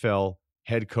NFL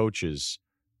head coaches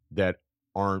that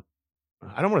aren't,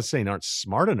 I don't want to say aren't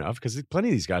smart enough, because plenty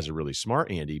of these guys are really smart,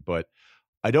 Andy, but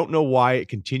I don't know why it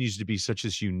continues to be such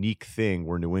this unique thing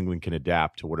where New England can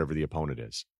adapt to whatever the opponent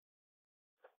is.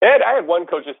 Ed, I had one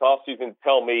coach this offseason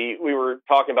tell me, we were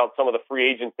talking about some of the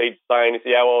free agents they'd signed. He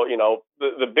said, yeah, well,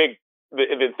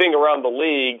 the thing around the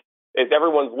league is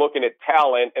everyone's looking at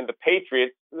talent, and the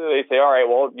Patriots, they say, all right,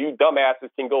 well, you dumbasses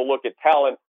can go look at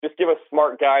talent. Just give us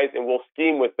smart guys and we'll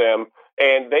scheme with them.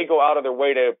 And they go out of their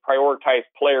way to prioritize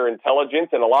player intelligence,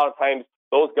 and a lot of times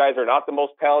those guys are not the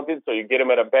most talented, so you get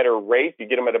them at a better rate, you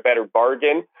get them at a better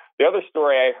bargain. The other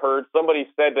story I heard, somebody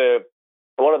said to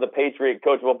one of the Patriot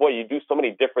coaches, well, boy, you do so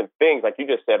many different things, like you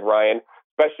just said, Ryan,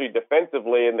 especially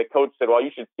defensively. And the coach said, well,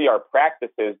 you should see our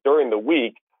practices during the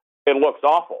week. It looks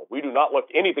awful. We do not look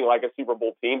anything like a Super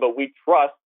Bowl team, but we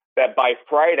trust that by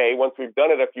Friday, once we've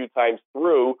done it a few times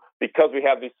through, because we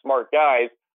have these smart guys,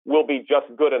 we'll be just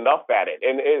good enough at it.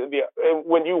 And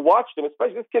when you watch them,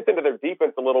 especially, this gets into their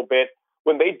defense a little bit,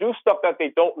 when they do stuff that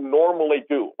they don't normally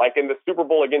do, like in the Super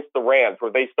Bowl against the Rams,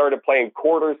 where they started playing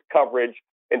quarters coverage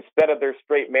instead of their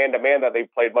straight man-to-man that they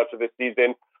played much of this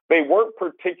season, they weren't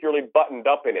particularly buttoned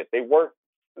up in it. They weren't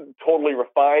totally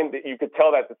refined. You could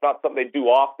tell that it's not something they do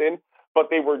often, but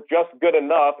they were just good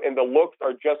enough, and the looks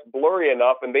are just blurry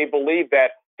enough, and they believe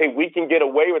that, hey, we can get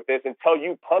away with this until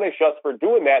you punish us for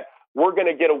doing that. We're going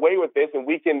to get away with this, and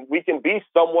we can be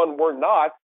someone we're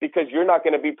not, because you're not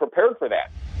going to be prepared for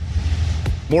that.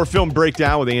 More film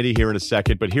breakdown with Andy here in a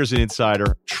second, but here's an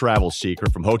insider travel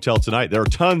secret from Hotel Tonight. There are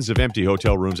tons of empty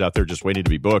hotel rooms out there just waiting to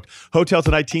be booked. Hotel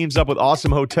Tonight teams up with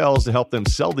awesome hotels to help them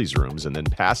sell these rooms and then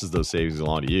passes those savings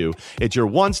along to you. It's your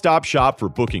one-stop shop for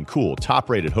booking cool,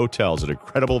 top-rated hotels at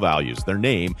incredible values. Their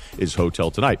name is Hotel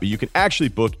Tonight, but you can actually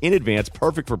book in advance,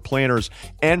 perfect for planners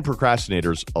and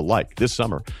procrastinators alike. This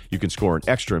summer, you can score an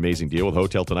extra amazing deal with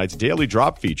Hotel Tonight's Daily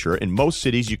Drop feature. In most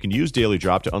cities, you can use Daily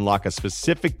Drop to unlock a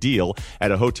specific deal at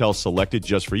a hotel selected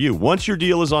just for you. Once your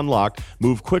deal is unlocked,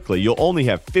 move quickly. You'll only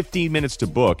have 15 minutes to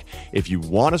book. If you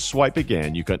want to swipe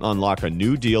again, you can unlock a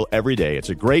new deal every day. It's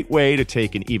a great way to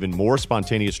take an even more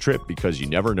spontaneous trip because you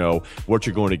never know what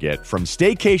you're going to get. From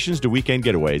staycations to weekend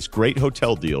getaways, great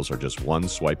hotel deals are just one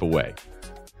swipe away.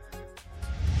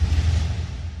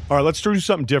 All right, let's do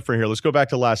something different here. Let's go back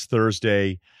to last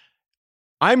Thursday.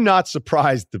 I'm not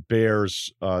surprised the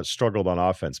Bears struggled on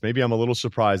offense. Maybe I'm a little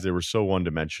surprised they were so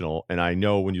one-dimensional. And I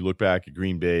know when you look back at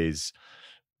Green Bay's,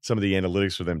 some of the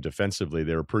analytics for them defensively,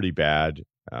 they were pretty bad.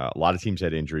 A lot of teams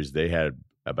had injuries. They had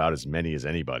about as many as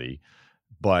anybody.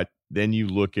 But then you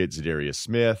look at Zadarius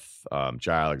Smith,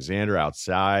 Jai Alexander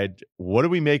outside. What do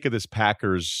we make of this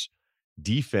Packers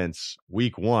defense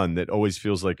week one that always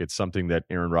feels like it's something that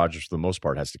Aaron Rodgers, for the most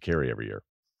part, has to carry every year?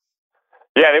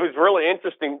 Yeah, it was really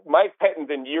interesting. Mike Pettine's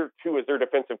in year 2 as their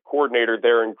defensive coordinator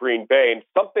there in Green Bay.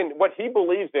 And what he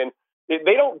believes in,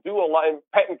 they don't do a lot. And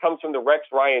Pettine comes from the Rex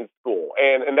Ryen school.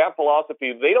 And that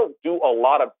philosophy, they don't do a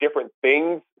lot of different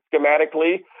things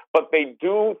schematically, but they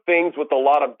do things with a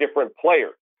lot of different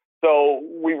players. So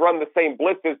we run the same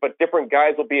blitzes, but different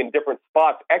guys will be in different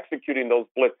spots executing those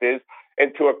blitzes.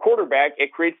 And to a quarterback,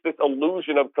 it creates this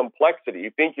illusion of complexity.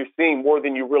 You think you're seeing more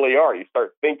than you really are. You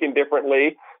start thinking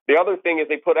differently. The other thing is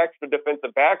they put extra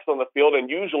defensive backs on the field, and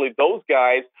usually those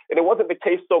guys, and it wasn't the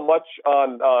case so much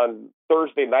on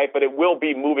Thursday night, but it will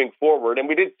be moving forward. And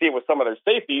we did see it with some of their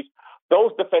safeties.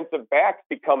 Those defensive backs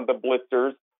become the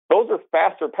blitzers. Those are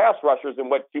faster pass rushers than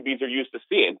what QBs are used to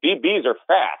seeing. DBs are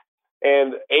fast.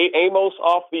 And Amos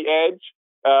off the edge,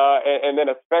 and then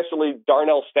especially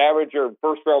Darnell Savage, your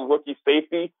first-round rookie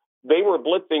safety, they were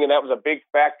blitzing, and that was a big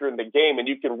factor in the game. And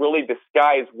you can really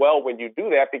disguise well when you do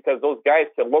that because those guys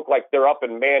can look like they're up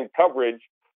in man coverage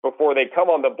before they come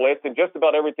on the blitz. And just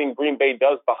about everything Green Bay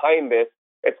does behind this,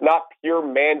 it's not pure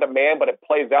man-to-man, but it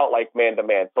plays out like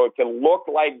man-to-man. So it can look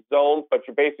like zones, but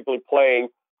you're basically playing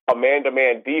a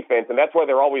man-to-man defense. And that's why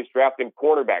they're always drafting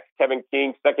cornerbacks. Kevin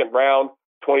King, second round,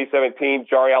 2017,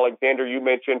 Jari Alexander, you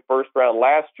mentioned first round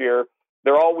last year.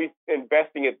 They're always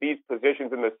investing at these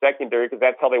positions in the secondary because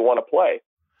that's how they want to play.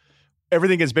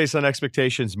 Everything is based on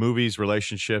expectations, movies,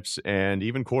 relationships, and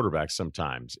even quarterbacks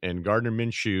sometimes. And Gardner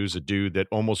Minshew's a dude that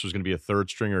almost was going to be a third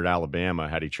stringer at Alabama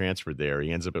had he transferred there.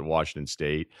 He ends up at Washington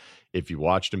State. If you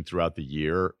watched him throughout the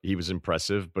year, he was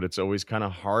impressive, but it's always kind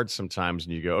of hard sometimes.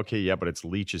 And you go, okay, yeah, but it's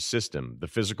Leach's system. The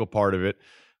physical part of it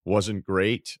wasn't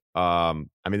great. I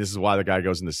mean, this is why the guy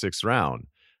goes in the 6th round.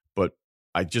 But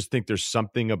I just think there's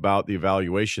something about the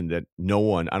evaluation that no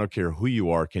one, I don't care who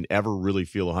you are, can ever really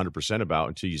feel 100% about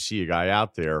until you see a guy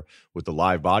out there with the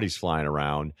live bodies flying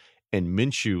around. And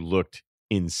Minshew looked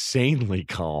insanely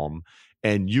calm.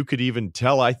 And you could even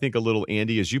tell, I think, a little,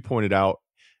 Andy, as you pointed out,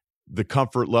 the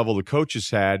comfort level the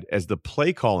coaches had as the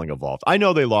play calling evolved. I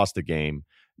know they lost the game.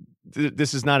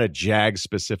 This is not a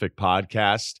Jag-specific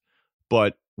podcast,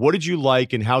 but what did you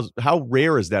like, and how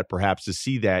rare is that perhaps to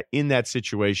see that in that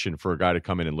situation for a guy to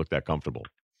come in and look that comfortable?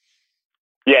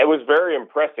 Yeah, it was very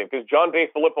impressive because John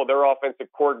DeFilippo, their offensive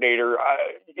coordinator,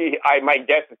 my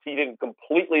guess is he didn't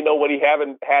completely know what he had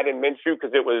in Minshew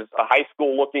because it was a high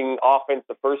school-looking offense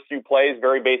the first few plays,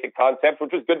 very basic concepts,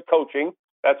 which is good coaching.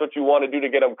 That's what you want to do to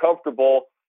get him comfortable.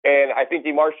 And I think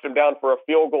he marched him down for a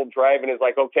field goal drive and is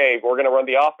like, okay, we're going to run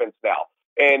the offense now.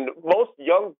 And most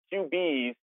young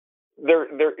QBs,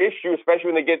 their issue, especially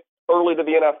when they get early to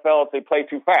the NFL, if they play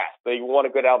too fast. They want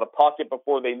to get out of the pocket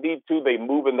before they need to. They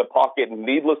move in the pocket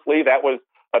needlessly. That was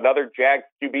another Jags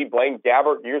QB, Blaine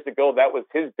Gabbert, years ago. That was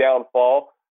his downfall.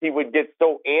 He would get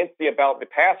so antsy about the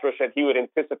pass rush that he would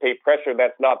anticipate pressure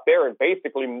that's not there and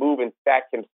basically move and stack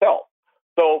himself.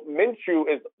 So Minshew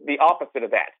is the opposite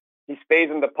of that. He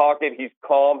stays in the pocket. He's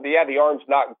calm. Yeah, the arm's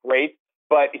not great,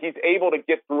 but he's able to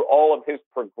get through all of his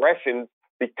progressions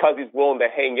because he's willing to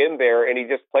hang in there, and he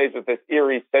just plays with this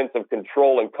eerie sense of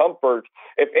control and comfort.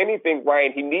 If anything,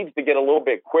 Ryan, he needs to get a little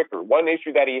bit quicker. One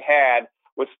issue that he had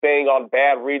was staying on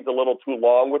bad reads a little too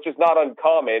long, which is not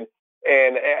uncommon.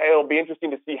 And it'll be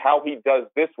interesting to see how he does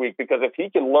this week, because if he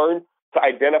can learn to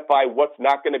identify what's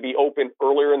not going to be open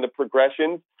earlier in the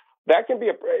progression, that can be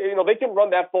they can run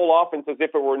that full offense as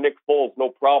if it were Nick Foles, no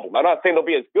problem. I'm not saying they'll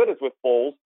be as good as with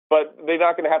Foles, but they're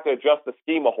not going to have to adjust the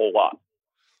scheme a whole lot.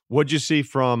 What'd you see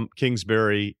from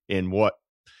Kingsbury in what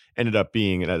ended up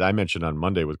being, and I mentioned on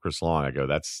Monday with Chris Long, I go,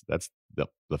 that's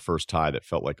the first tie that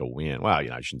felt like a win. Well,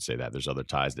 I shouldn't say that. There's other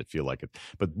ties that feel like it.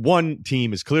 But one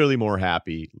team is clearly more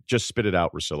happy. Just spit it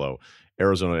out, Russillo.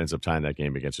 Arizona ends up tying that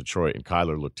game against Detroit, and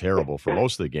Kyler looked terrible for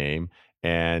most of the game,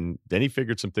 and then he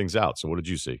figured some things out. So what did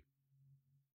you see?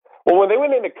 Well, when they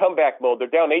went into comeback mode, they're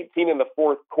down 18 in the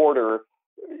fourth quarter.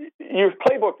 Your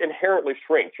playbook inherently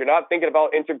shrinks. You're not thinking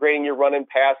about integrating your run and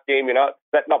pass game. You're not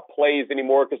setting up plays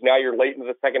anymore because now you're late into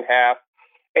the second half.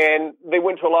 And they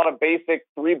went to a lot of basic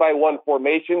 3-by-1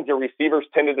 formations. Your receivers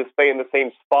tended to stay in the same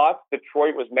spots.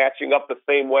 Detroit was matching up the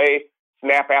same way,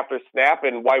 snap after snap.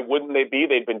 And why wouldn't they be?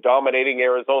 They'd been dominating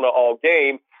Arizona all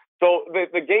game. So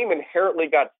the game inherently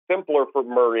got simpler for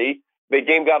Murray. The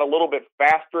game got a little bit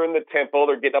faster in the tempo.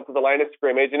 They're getting up to the line of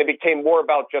scrimmage, and it became more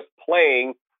about just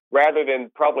playing rather than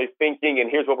probably thinking,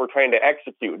 and here's what we're trying to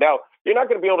execute. Now, you're not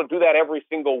going to be able to do that every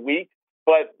single week,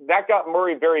 but that got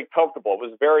Murray very comfortable. It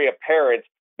was very apparent.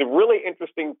 The really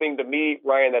interesting thing to me,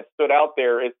 Ryan, that stood out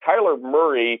there is Kyler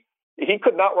Murray. He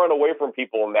could not run away from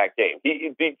people in that game.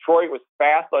 Detroit was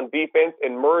fast on defense,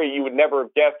 and Murray, you would never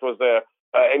have guessed was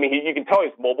you can tell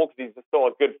he's mobile because he's still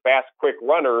a good, fast, quick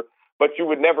runner, but you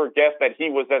would never guess that he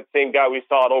was that same guy we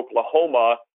saw at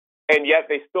Oklahoma, and yet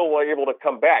they still were able to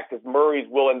come back because Murray's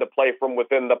willing to play from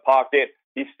within the pocket.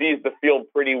 He sees the field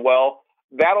pretty well.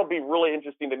 That'll be really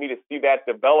interesting to me to see that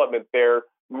development there.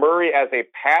 Murray as a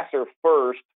passer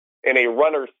first and a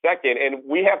runner second, and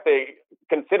we have to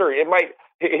consider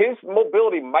his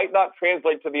mobility might not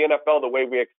translate to the NFL the way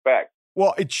we expect.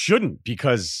 Well, it shouldn't,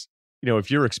 because if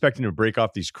you're expecting to break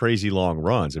off these crazy long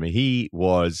runs, he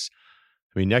was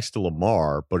next to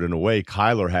Lamar, but in a way,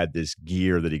 Kyler had this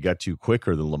gear that he got to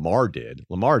quicker than Lamar did.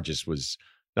 Lamar just was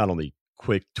not only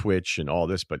quick twitch and all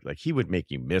this, but he would make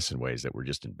you miss in ways that were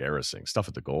just embarrassing. Stuff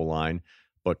at the goal line.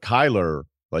 But Kyler,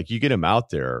 you get him out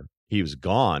there, he was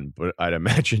gone. But I'd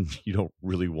imagine you don't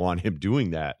really want him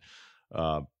doing that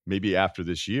maybe after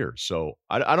this year. So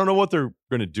I don't know what they're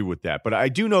going to do with that. But I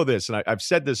do know this, and I've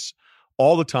said this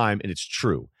all the time, and it's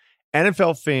true.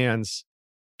 NFL fans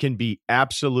can be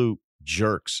absolute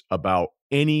jerks about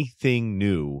anything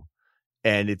new,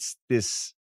 and it's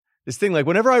this thing,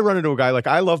 whenever I run into a guy,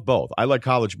 I love both. I like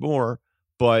college more,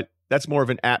 but that's more of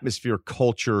an atmosphere,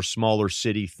 culture, smaller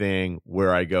city thing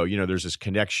where I go, there's this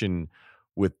connection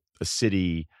with a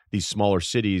city, these smaller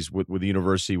cities with the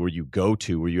university where you go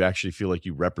to, where you actually feel like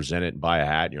you represent it and buy a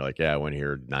hat and you're like, yeah, I went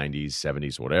here 90s,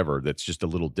 70s, whatever. That's just a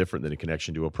little different than a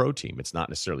connection to a pro team. It's not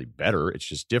necessarily better, it's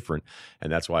just different,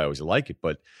 and that's why I always like it.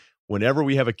 But whenever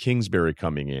we have a Kingsbury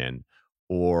coming in,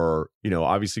 or,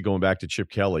 obviously going back to Chip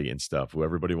Kelly and stuff, who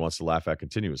everybody wants to laugh at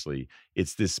continuously,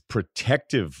 it's this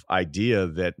protective idea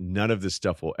that none of this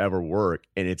stuff will ever work.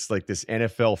 And it's like this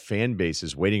NFL fan base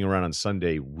is waiting around on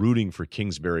Sunday rooting for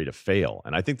Kingsbury to fail.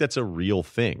 And I think that's a real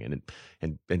thing.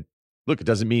 And look, it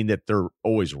doesn't mean that they're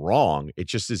always wrong. It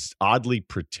just is oddly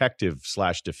protective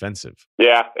 / defensive.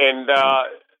 Yeah. And,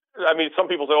 some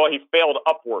people say, he failed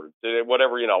upwards,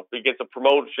 whatever, he gets a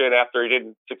promotion after he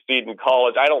didn't succeed in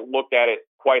college. I don't look at it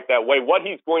quite that way. What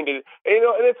he's going to, and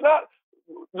it's not,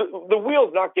 the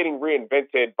wheel's not getting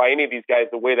reinvented by any of these guys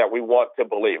the way that we want to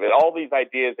believe. And all these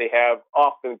ideas they have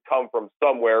often come from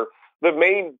somewhere. The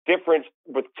main difference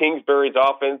with Kingsbury's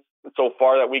offense so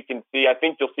far that we can see, I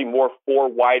think you'll see more 4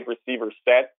 wide receiver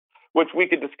sets, which we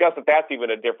could discuss if that's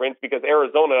even a difference, because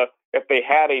Arizona, if they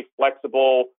had a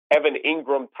flexible Evan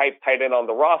Ingram type tight end on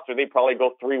the roster, they'd probably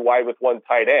go 3 wide with 1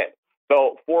 tight end.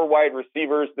 So 4 wide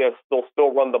receivers, they'll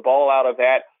still run the ball out of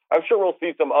that. I'm sure we'll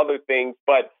see some other things,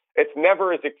 but it's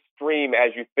never as extreme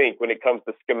as you think when it comes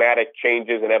to schematic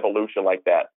changes and evolution like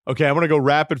that. Okay, I want to go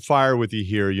rapid fire with you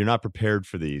here. You're not prepared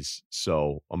for these,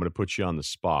 so I'm going to put you on the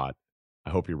spot.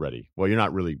 I hope you're ready. Well, you're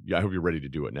not really. I hope you're ready to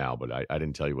do it now, but I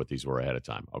didn't tell you what these were ahead of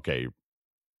time. Okay,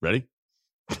 ready?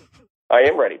 I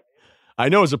am ready. I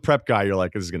know as a prep guy, you're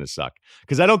like, this is going to suck,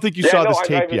 because I don't think you saw this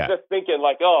tape yet. I was just thinking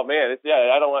oh man,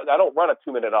 I don't run a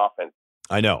 2-minute offense.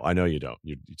 I know you don't.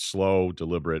 You're slow,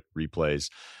 deliberate replays.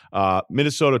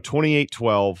 Minnesota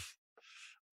 28-12.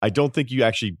 I don't think you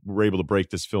actually were able to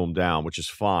break this film down, which is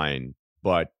fine,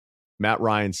 but Matt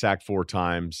Ryen sacked 4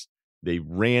 times. They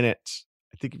ran it.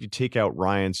 I think if you take out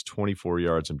Ryan's 24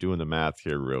 yards, I'm doing the math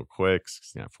here real quick,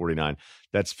 49.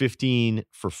 That's 15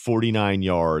 for 49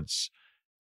 yards.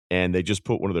 and they just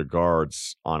put one of their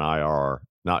guards on IR,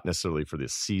 not necessarily for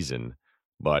this season,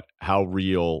 but how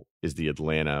real is the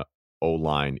Atlanta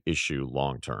O-line issue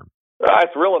long term?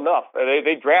 It's real enough.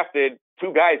 They drafted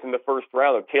two guys in the first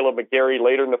round, Caleb McGarry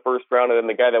later in the first round, and then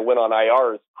the guy that went on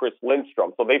IR is Chris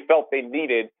Lindstrom. So they felt they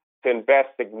needed to invest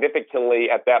significantly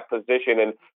at that position.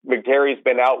 And McGarry's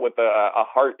been out with a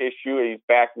heart issue. He's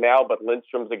back now, but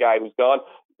Lindstrom's the guy who's gone.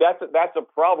 That's a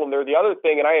problem there. The other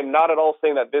thing, and I am not at all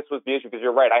saying that this was the issue, because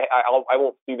you're right, I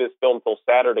won't see this film until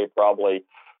Saturday probably.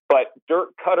 But Dirk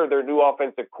Cutter, their new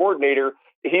offensive coordinator,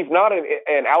 he's not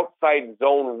an outside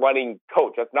zone running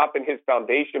coach. That's not been his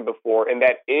foundation before, and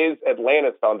that is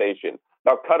Atlanta's foundation.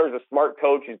 Now, Cutter's a smart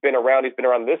coach. He's been around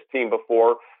this team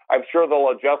before. I'm sure they'll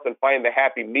adjust and find the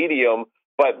happy medium,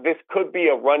 but this could be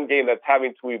a run game that's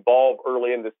having to evolve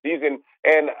early in the season.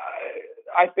 And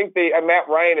I think Matt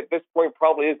Ryen at this point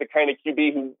probably is the kind of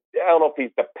QB who, I don't know if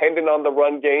he's dependent on the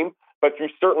run game, but you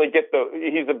certainly get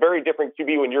he's a very different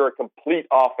QB when you're a complete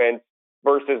offense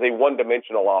versus a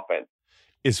one-dimensional offense.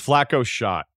 Is Flacco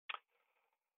shot?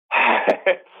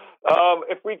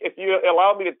 If you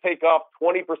allow me to take off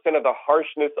 20% of the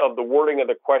harshness of the wording of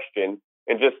the question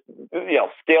and just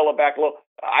scale it back a little,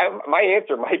 my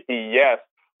answer might be yes.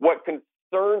 What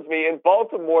concerns me in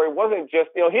Baltimore, it wasn't just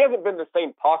he hasn't been the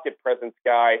same pocket presence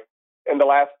guy in the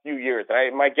last few years.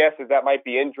 My guess is that might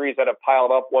be injuries that have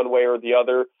piled up one way or the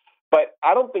other. But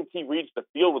I don't think he reached the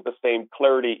field with the same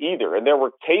clarity either. And there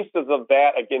were cases of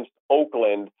that against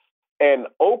Oakland. And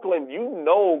Oakland,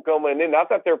 going in, not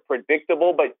that they're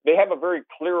predictable, but they have a very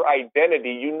clear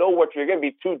identity. You know what you're going to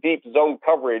be too deep zone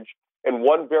coverage in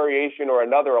one variation or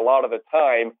another a lot of the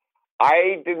time.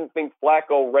 I didn't think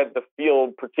Flacco read the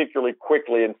field particularly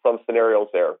quickly in some scenarios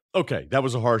there. Okay, that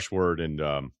was a harsh word, and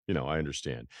I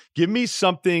understand. Give me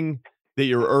something that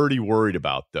you're already worried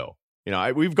about, though.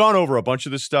 We've gone over a bunch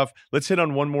of this stuff. Let's hit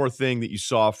on one more thing that you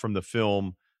saw from the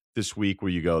film this week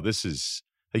where you go, this is,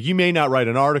 like, you may not write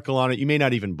an article on it. You may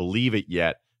not even believe it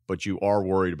yet, but you are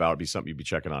worried about it. It'd be something you'd be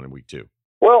checking on in week 2.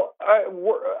 Well,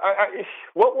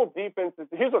 what will defenses,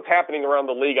 here's what's happening around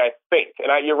the league, I think.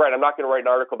 And you're right, I'm not going to write an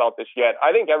article about this yet.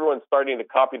 I think everyone's starting to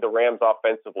copy the Rams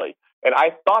offensively. And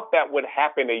I thought that would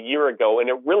happen a year ago, and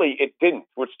it didn't,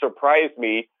 which surprised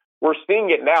me. We're seeing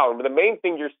it now. And the main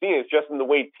thing you're seeing is just in the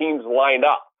way teams line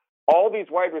up. All these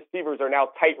wide receivers are now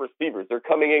tight receivers. They're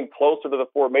coming in closer to the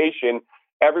formation.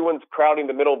 Everyone's crowding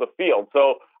the middle of the field.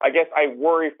 So I guess I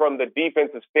worry from the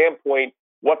defensive standpoint,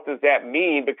 what does that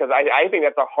mean? Because I think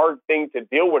that's a hard thing to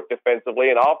deal with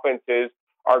defensively, and offenses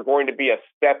are going to be a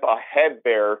step ahead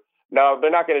there. Now,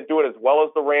 they're not going to do it as well as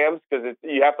the Rams, because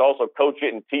you have to also coach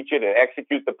it and teach it and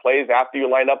execute the plays after you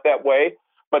line up that way.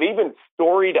 But even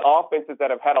storied offenses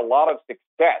that have had a lot of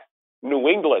success, New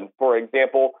England, for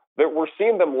example, that we're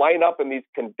seeing them line up in these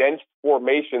condensed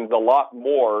formations a lot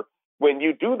more. When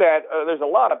you do that, there's a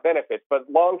lot of benefits. But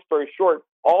long story short,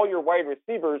 all your wide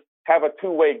receivers have a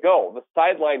two-way go. The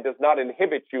sideline does not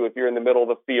inhibit you if you're in the middle of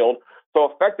the field.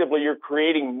 So effectively, you're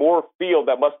creating more field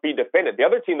that must be defended. The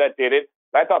other team that did it,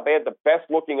 I thought they had the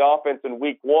best-looking offense in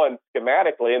week 1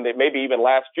 schematically, and maybe even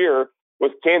last year,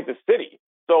 was Kansas City.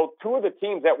 So two of the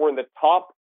teams that were in the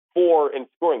top 4 in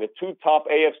scoring, the two top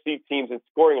AFC teams in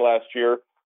scoring last year,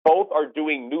 both are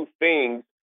doing new things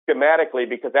schematically,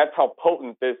 because that's how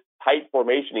potent this tight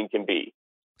formationing can be.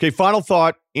 Okay, final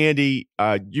thought, Andy.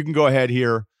 You can go ahead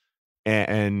here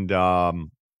and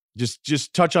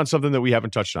just touch on something that we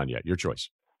haven't touched on yet. Your choice.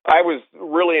 I was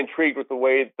really intrigued with the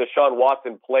way Deshaun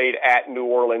Watson played at New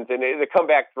Orleans. And the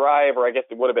comeback drive, or I guess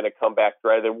it would have been a comeback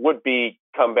drive, the would-be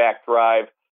comeback drive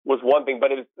was one thing.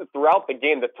 But it was throughout the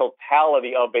game, the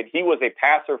totality of it. He was a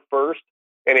passer first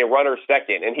and a runner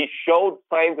second. And he showed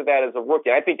signs of that as a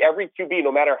rookie. I think every QB,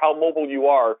 no matter how mobile you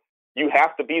are, you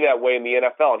have to be that way in the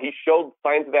NFL. And he showed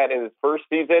signs of that in his first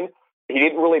season. He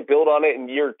didn't really build on it in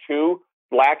year 2.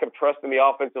 Lack of trust in the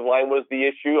offensive line was the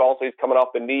issue. Also, he's coming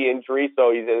off the knee injury,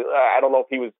 so I don't know if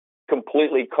he was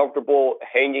completely comfortable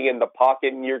hanging in the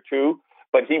pocket in year 2,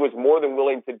 but he was more than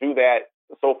willing to do that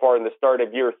so far in the start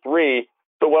of year 3.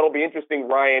 So what'll be interesting,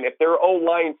 Ryan, if their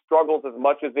O-line struggles as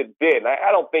much as it did,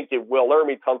 I don't think it will.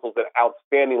 Laramie Tunsil's an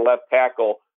outstanding left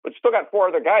tackle, but you still got 4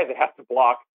 other guys that have to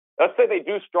block. Let's say they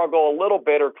do struggle a little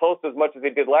bit or close to as much as they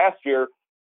did last year.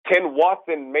 Can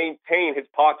Watson maintain his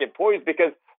pocket poise?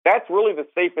 Because that's really the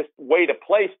safest way to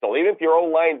play still. Even if your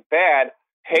O-line's bad,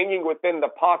 hanging within the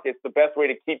pocket's the best way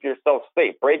to keep yourself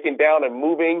safe. Breaking down and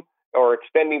moving or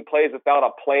extending plays without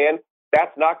a plan,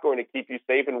 that's not going to keep you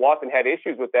safe. And Watson had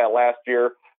issues with that last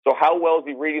year. So how well is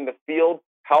he reading the field?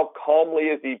 How calmly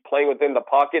is he playing within the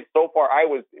pocket? So far, I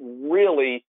was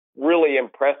really, really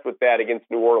impressed with that against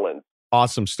New Orleans.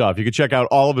 Awesome stuff. You can check out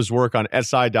all of his work on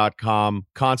SI.com,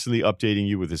 constantly updating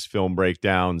you with his film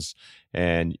breakdowns.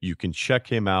 And you can check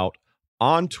him out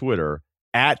on Twitter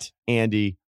at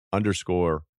Andy_Benoit.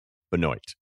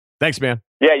 Thanks, man.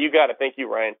 Yeah, you got it. Thank you,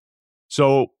 Ryan.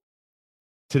 So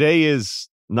today is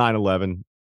 9/11.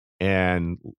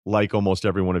 And like almost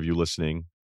every one of you listening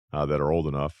that are old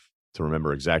enough to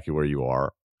remember exactly where you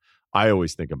are, I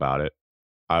always think about it.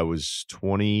 I was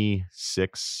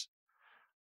 26.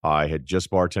 I had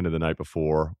just bartended the night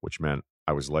before, which meant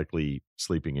I was likely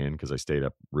sleeping in because I stayed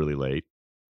up really late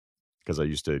because I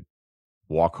used to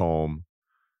walk home.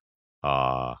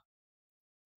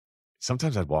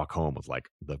 Sometimes I'd walk home with like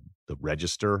the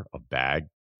register of bag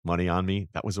money on me.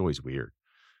 That was always weird.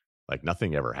 Like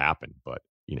nothing ever happened, but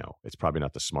you know, it's probably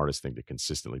not the smartest thing to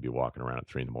consistently be walking around at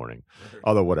 3 a.m. Right.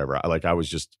 Although whatever, I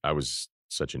was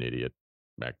such an idiot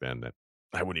back then that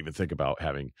I wouldn't even think about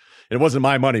having. And it wasn't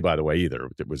my money, by the way, either.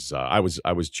 It was I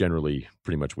was generally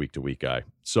pretty much week to week guy.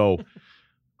 So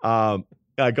I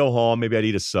go home, maybe I'd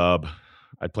eat a sub,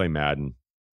 I'd play Madden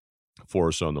 4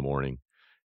 or so in the morning,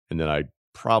 and then I'd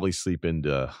probably sleep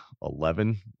into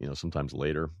 11, sometimes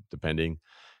later, depending.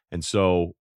 And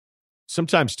so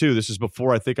sometimes too, this is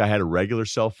before I think I had a regular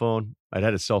cell phone. I'd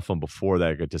had a cell phone before that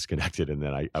I got disconnected, and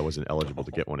then I wasn't eligible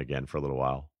to get one again for a little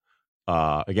while.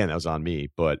 Again, that was on me,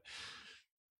 but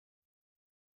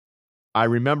I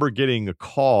remember getting a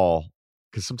call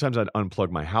because sometimes I'd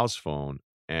unplug my house phone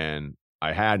and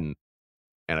I hadn't,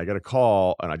 and I got a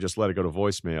call and I just let it go to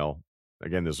voicemail.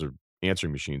 Again, those are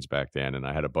answering machines back then, and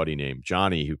I had a buddy named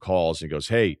Johnny who calls and goes,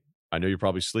 "Hey, I know you're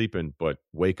probably sleeping, but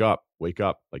wake up, like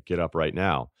get up right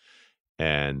now."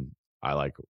 And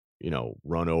I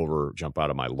run over, jump out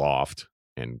of my loft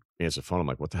and answer the phone. I'm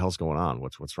like, "What the hell's going on?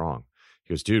 What's wrong?" He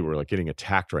goes, "Dude, we're like getting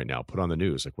attacked right now. Put on the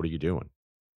news." Like, "What are you doing?"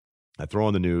 I throw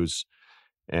on the news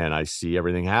and I see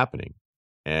everything happening.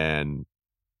 And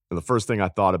the first thing I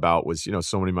thought about was,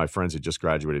 so many of my friends had just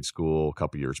graduated school a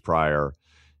couple years prior,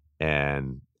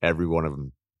 and every one of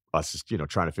them, us, is,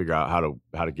 trying to figure out how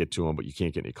to get to them, but you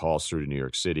can't get any calls through to New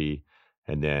York City.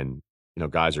 And then,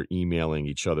 guys are emailing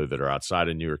each other that are outside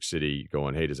of New York City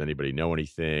going, "Hey, does anybody know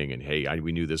anything?" And, "Hey,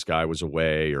 we knew this guy was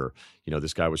away," or,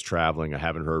 "This guy was traveling. I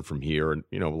haven't heard from here." And,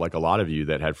 like a lot of you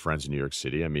that had friends in New York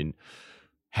City, I mean,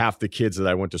 half the kids that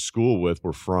I went to school with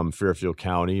were from Fairfield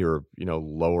County or,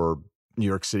 lower New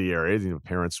York City area.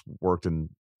 Parents worked in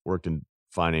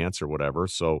finance or whatever.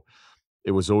 So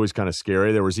it was always kind of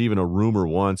scary. There was even a rumor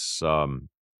once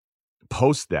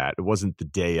post that. It wasn't the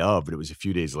day of, but it was a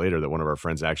few days later that one of our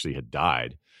friends actually had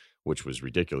died, which was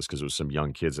ridiculous because it was some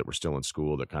young kids that were still in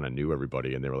school that kind of knew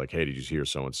everybody. And they were like, "Hey, did you hear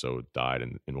so-and-so died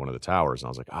in one of the towers?" And I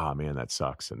was like, "Oh, man, that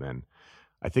sucks." And then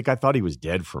I think I thought he was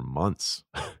dead for months.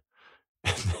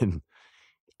 And then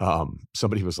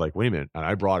somebody was like, "Wait a minute." And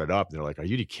I brought it up. And they're like, "Are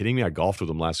you kidding me? I golfed with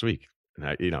him last week."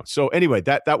 And so anyway,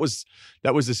 that was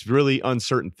this really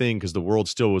uncertain thing because the world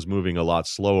still was moving a lot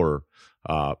slower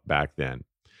back then.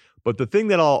 But the thing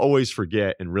that I'll always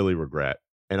forget and really regret,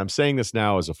 and I'm saying this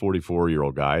now as a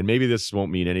 44-year-old guy, and maybe this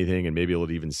won't mean anything, and maybe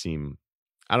it'll even seem,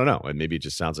 I don't know, and maybe it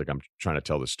just sounds like I'm trying to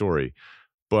tell the story,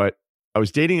 but I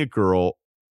was dating a girl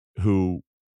who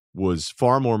was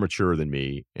far more mature than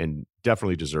me and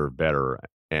definitely deserved better.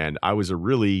 And I was a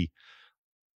really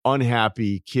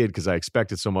unhappy kid because I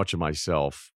expected so much of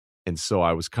myself. And so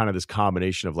I was kind of this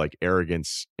combination of like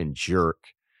arrogance and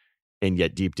jerk. And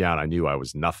yet deep down, I knew I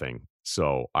was nothing.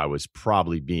 So I was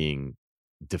probably being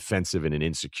defensive in an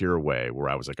insecure way where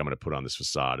I was like, I'm going to put on this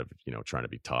facade of, trying to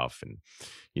be tough and,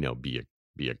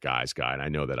 be a guy's guy. And I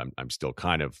know that I'm still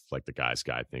kind of like the guy's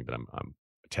guy thing, but I'm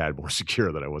a tad more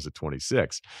secure than I was at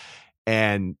 26.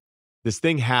 And this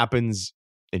thing happens,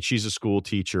 and she's a school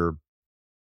teacher,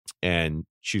 and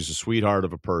she's a sweetheart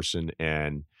of a person.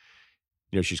 And,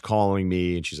 she's calling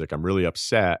me and she's like, "I'm really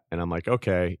upset." And I'm like,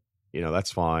 "Okay,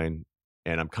 that's fine."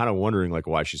 And I'm kind of wondering like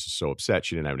why she's so upset.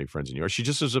 She didn't have any friends in New York. She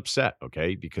just was upset.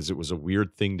 Okay. Because it was a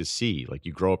weird thing to see. Like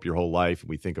you grow up your whole life and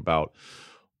we think about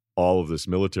all of this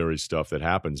military stuff that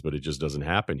happens, but it just doesn't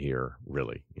happen here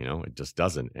really. It just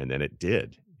doesn't. And then it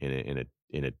did in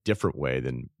a different way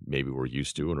than maybe we're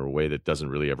used to, and a way that doesn't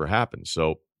really ever happen.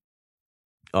 So,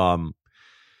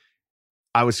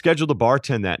 I was scheduled to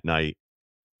bartend that night,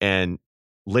 and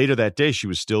later that day, she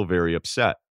was still very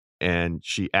upset. And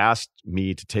she asked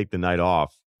me to take the night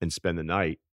off and spend the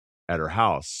night at her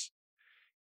house.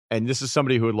 And this is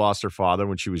somebody who had lost her father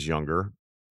when she was younger.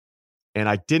 And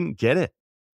I didn't get it.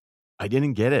 I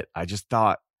just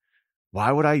thought,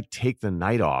 why would I take the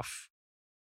night off?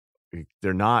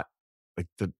 They're not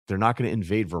going to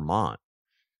invade Vermont.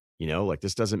 Like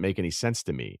this doesn't make any sense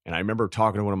to me. And I remember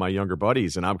talking to one of my younger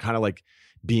buddies, and I'm kind of like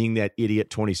being that idiot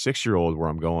 26-year-old where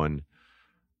I'm going,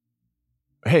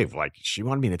 hey, like she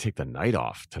wanted me to take the night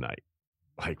off tonight.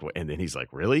 Like, and then he's like,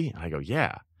 really? And I go,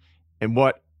 yeah. And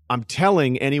what I'm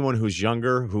telling anyone who's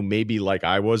younger, who may be like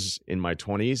I was in my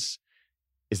 20s,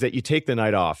 is that you take the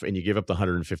night off and you give up the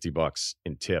 $150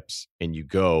 in tips and you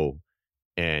go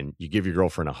and you give your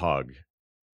girlfriend a hug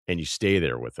and you stay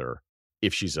there with her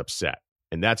if she's upset.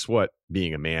 And that's what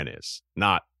being a man is,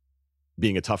 not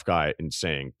being a tough guy and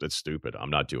saying, that's stupid, I'm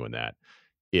not doing that.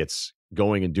 It's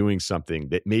going and doing something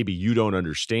that maybe you don't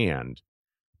understand,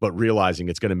 but realizing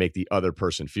it's going to make the other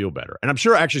person feel better. And I'm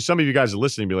sure actually some of you guys are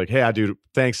listening and be like, hey, dude,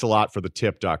 thanks a lot for the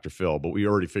tip, Dr. Phil, but we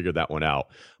already figured that one out.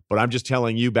 But I'm just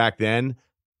telling you, back then,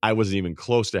 I wasn't even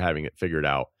close to having it figured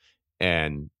out.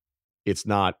 And it's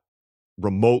not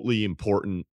remotely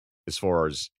important as far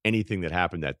as anything that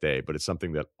happened that day, but it's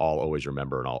something that I'll always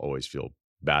remember and I'll always feel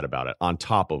bad about it, on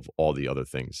top of all the other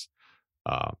things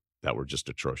that were just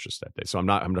atrocious that day. So I'm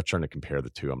not trying to compare the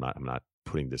two. I'm not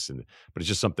putting this in, but it's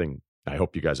just something I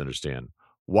hope you guys understand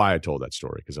why I told that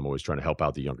story, because I'm always trying to help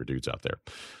out the younger dudes out there.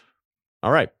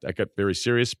 All right, that got very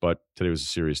serious, but today was a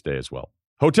serious day as well.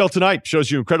 Hotel Tonight shows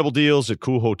you incredible deals at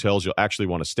cool hotels you'll actually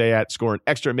want to stay at. Score an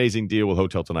extra amazing deal with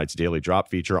Hotel Tonight's Daily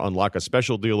Drop feature. Unlock a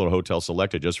special deal at a hotel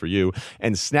selected just for you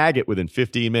and snag it within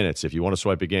 15 minutes. If you want to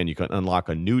swipe again, you can unlock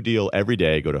a new deal every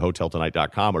day. Go to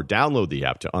hoteltonight.com or download the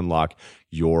app to unlock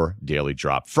your Daily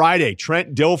Drop. Friday,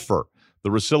 Trent Dilfer, the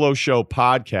Russillo Show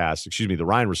podcast, the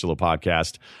Ryen Russillo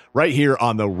podcast, right here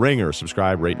on The Ringer.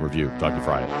 Subscribe, rate, and review. Talk to you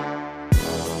Friday.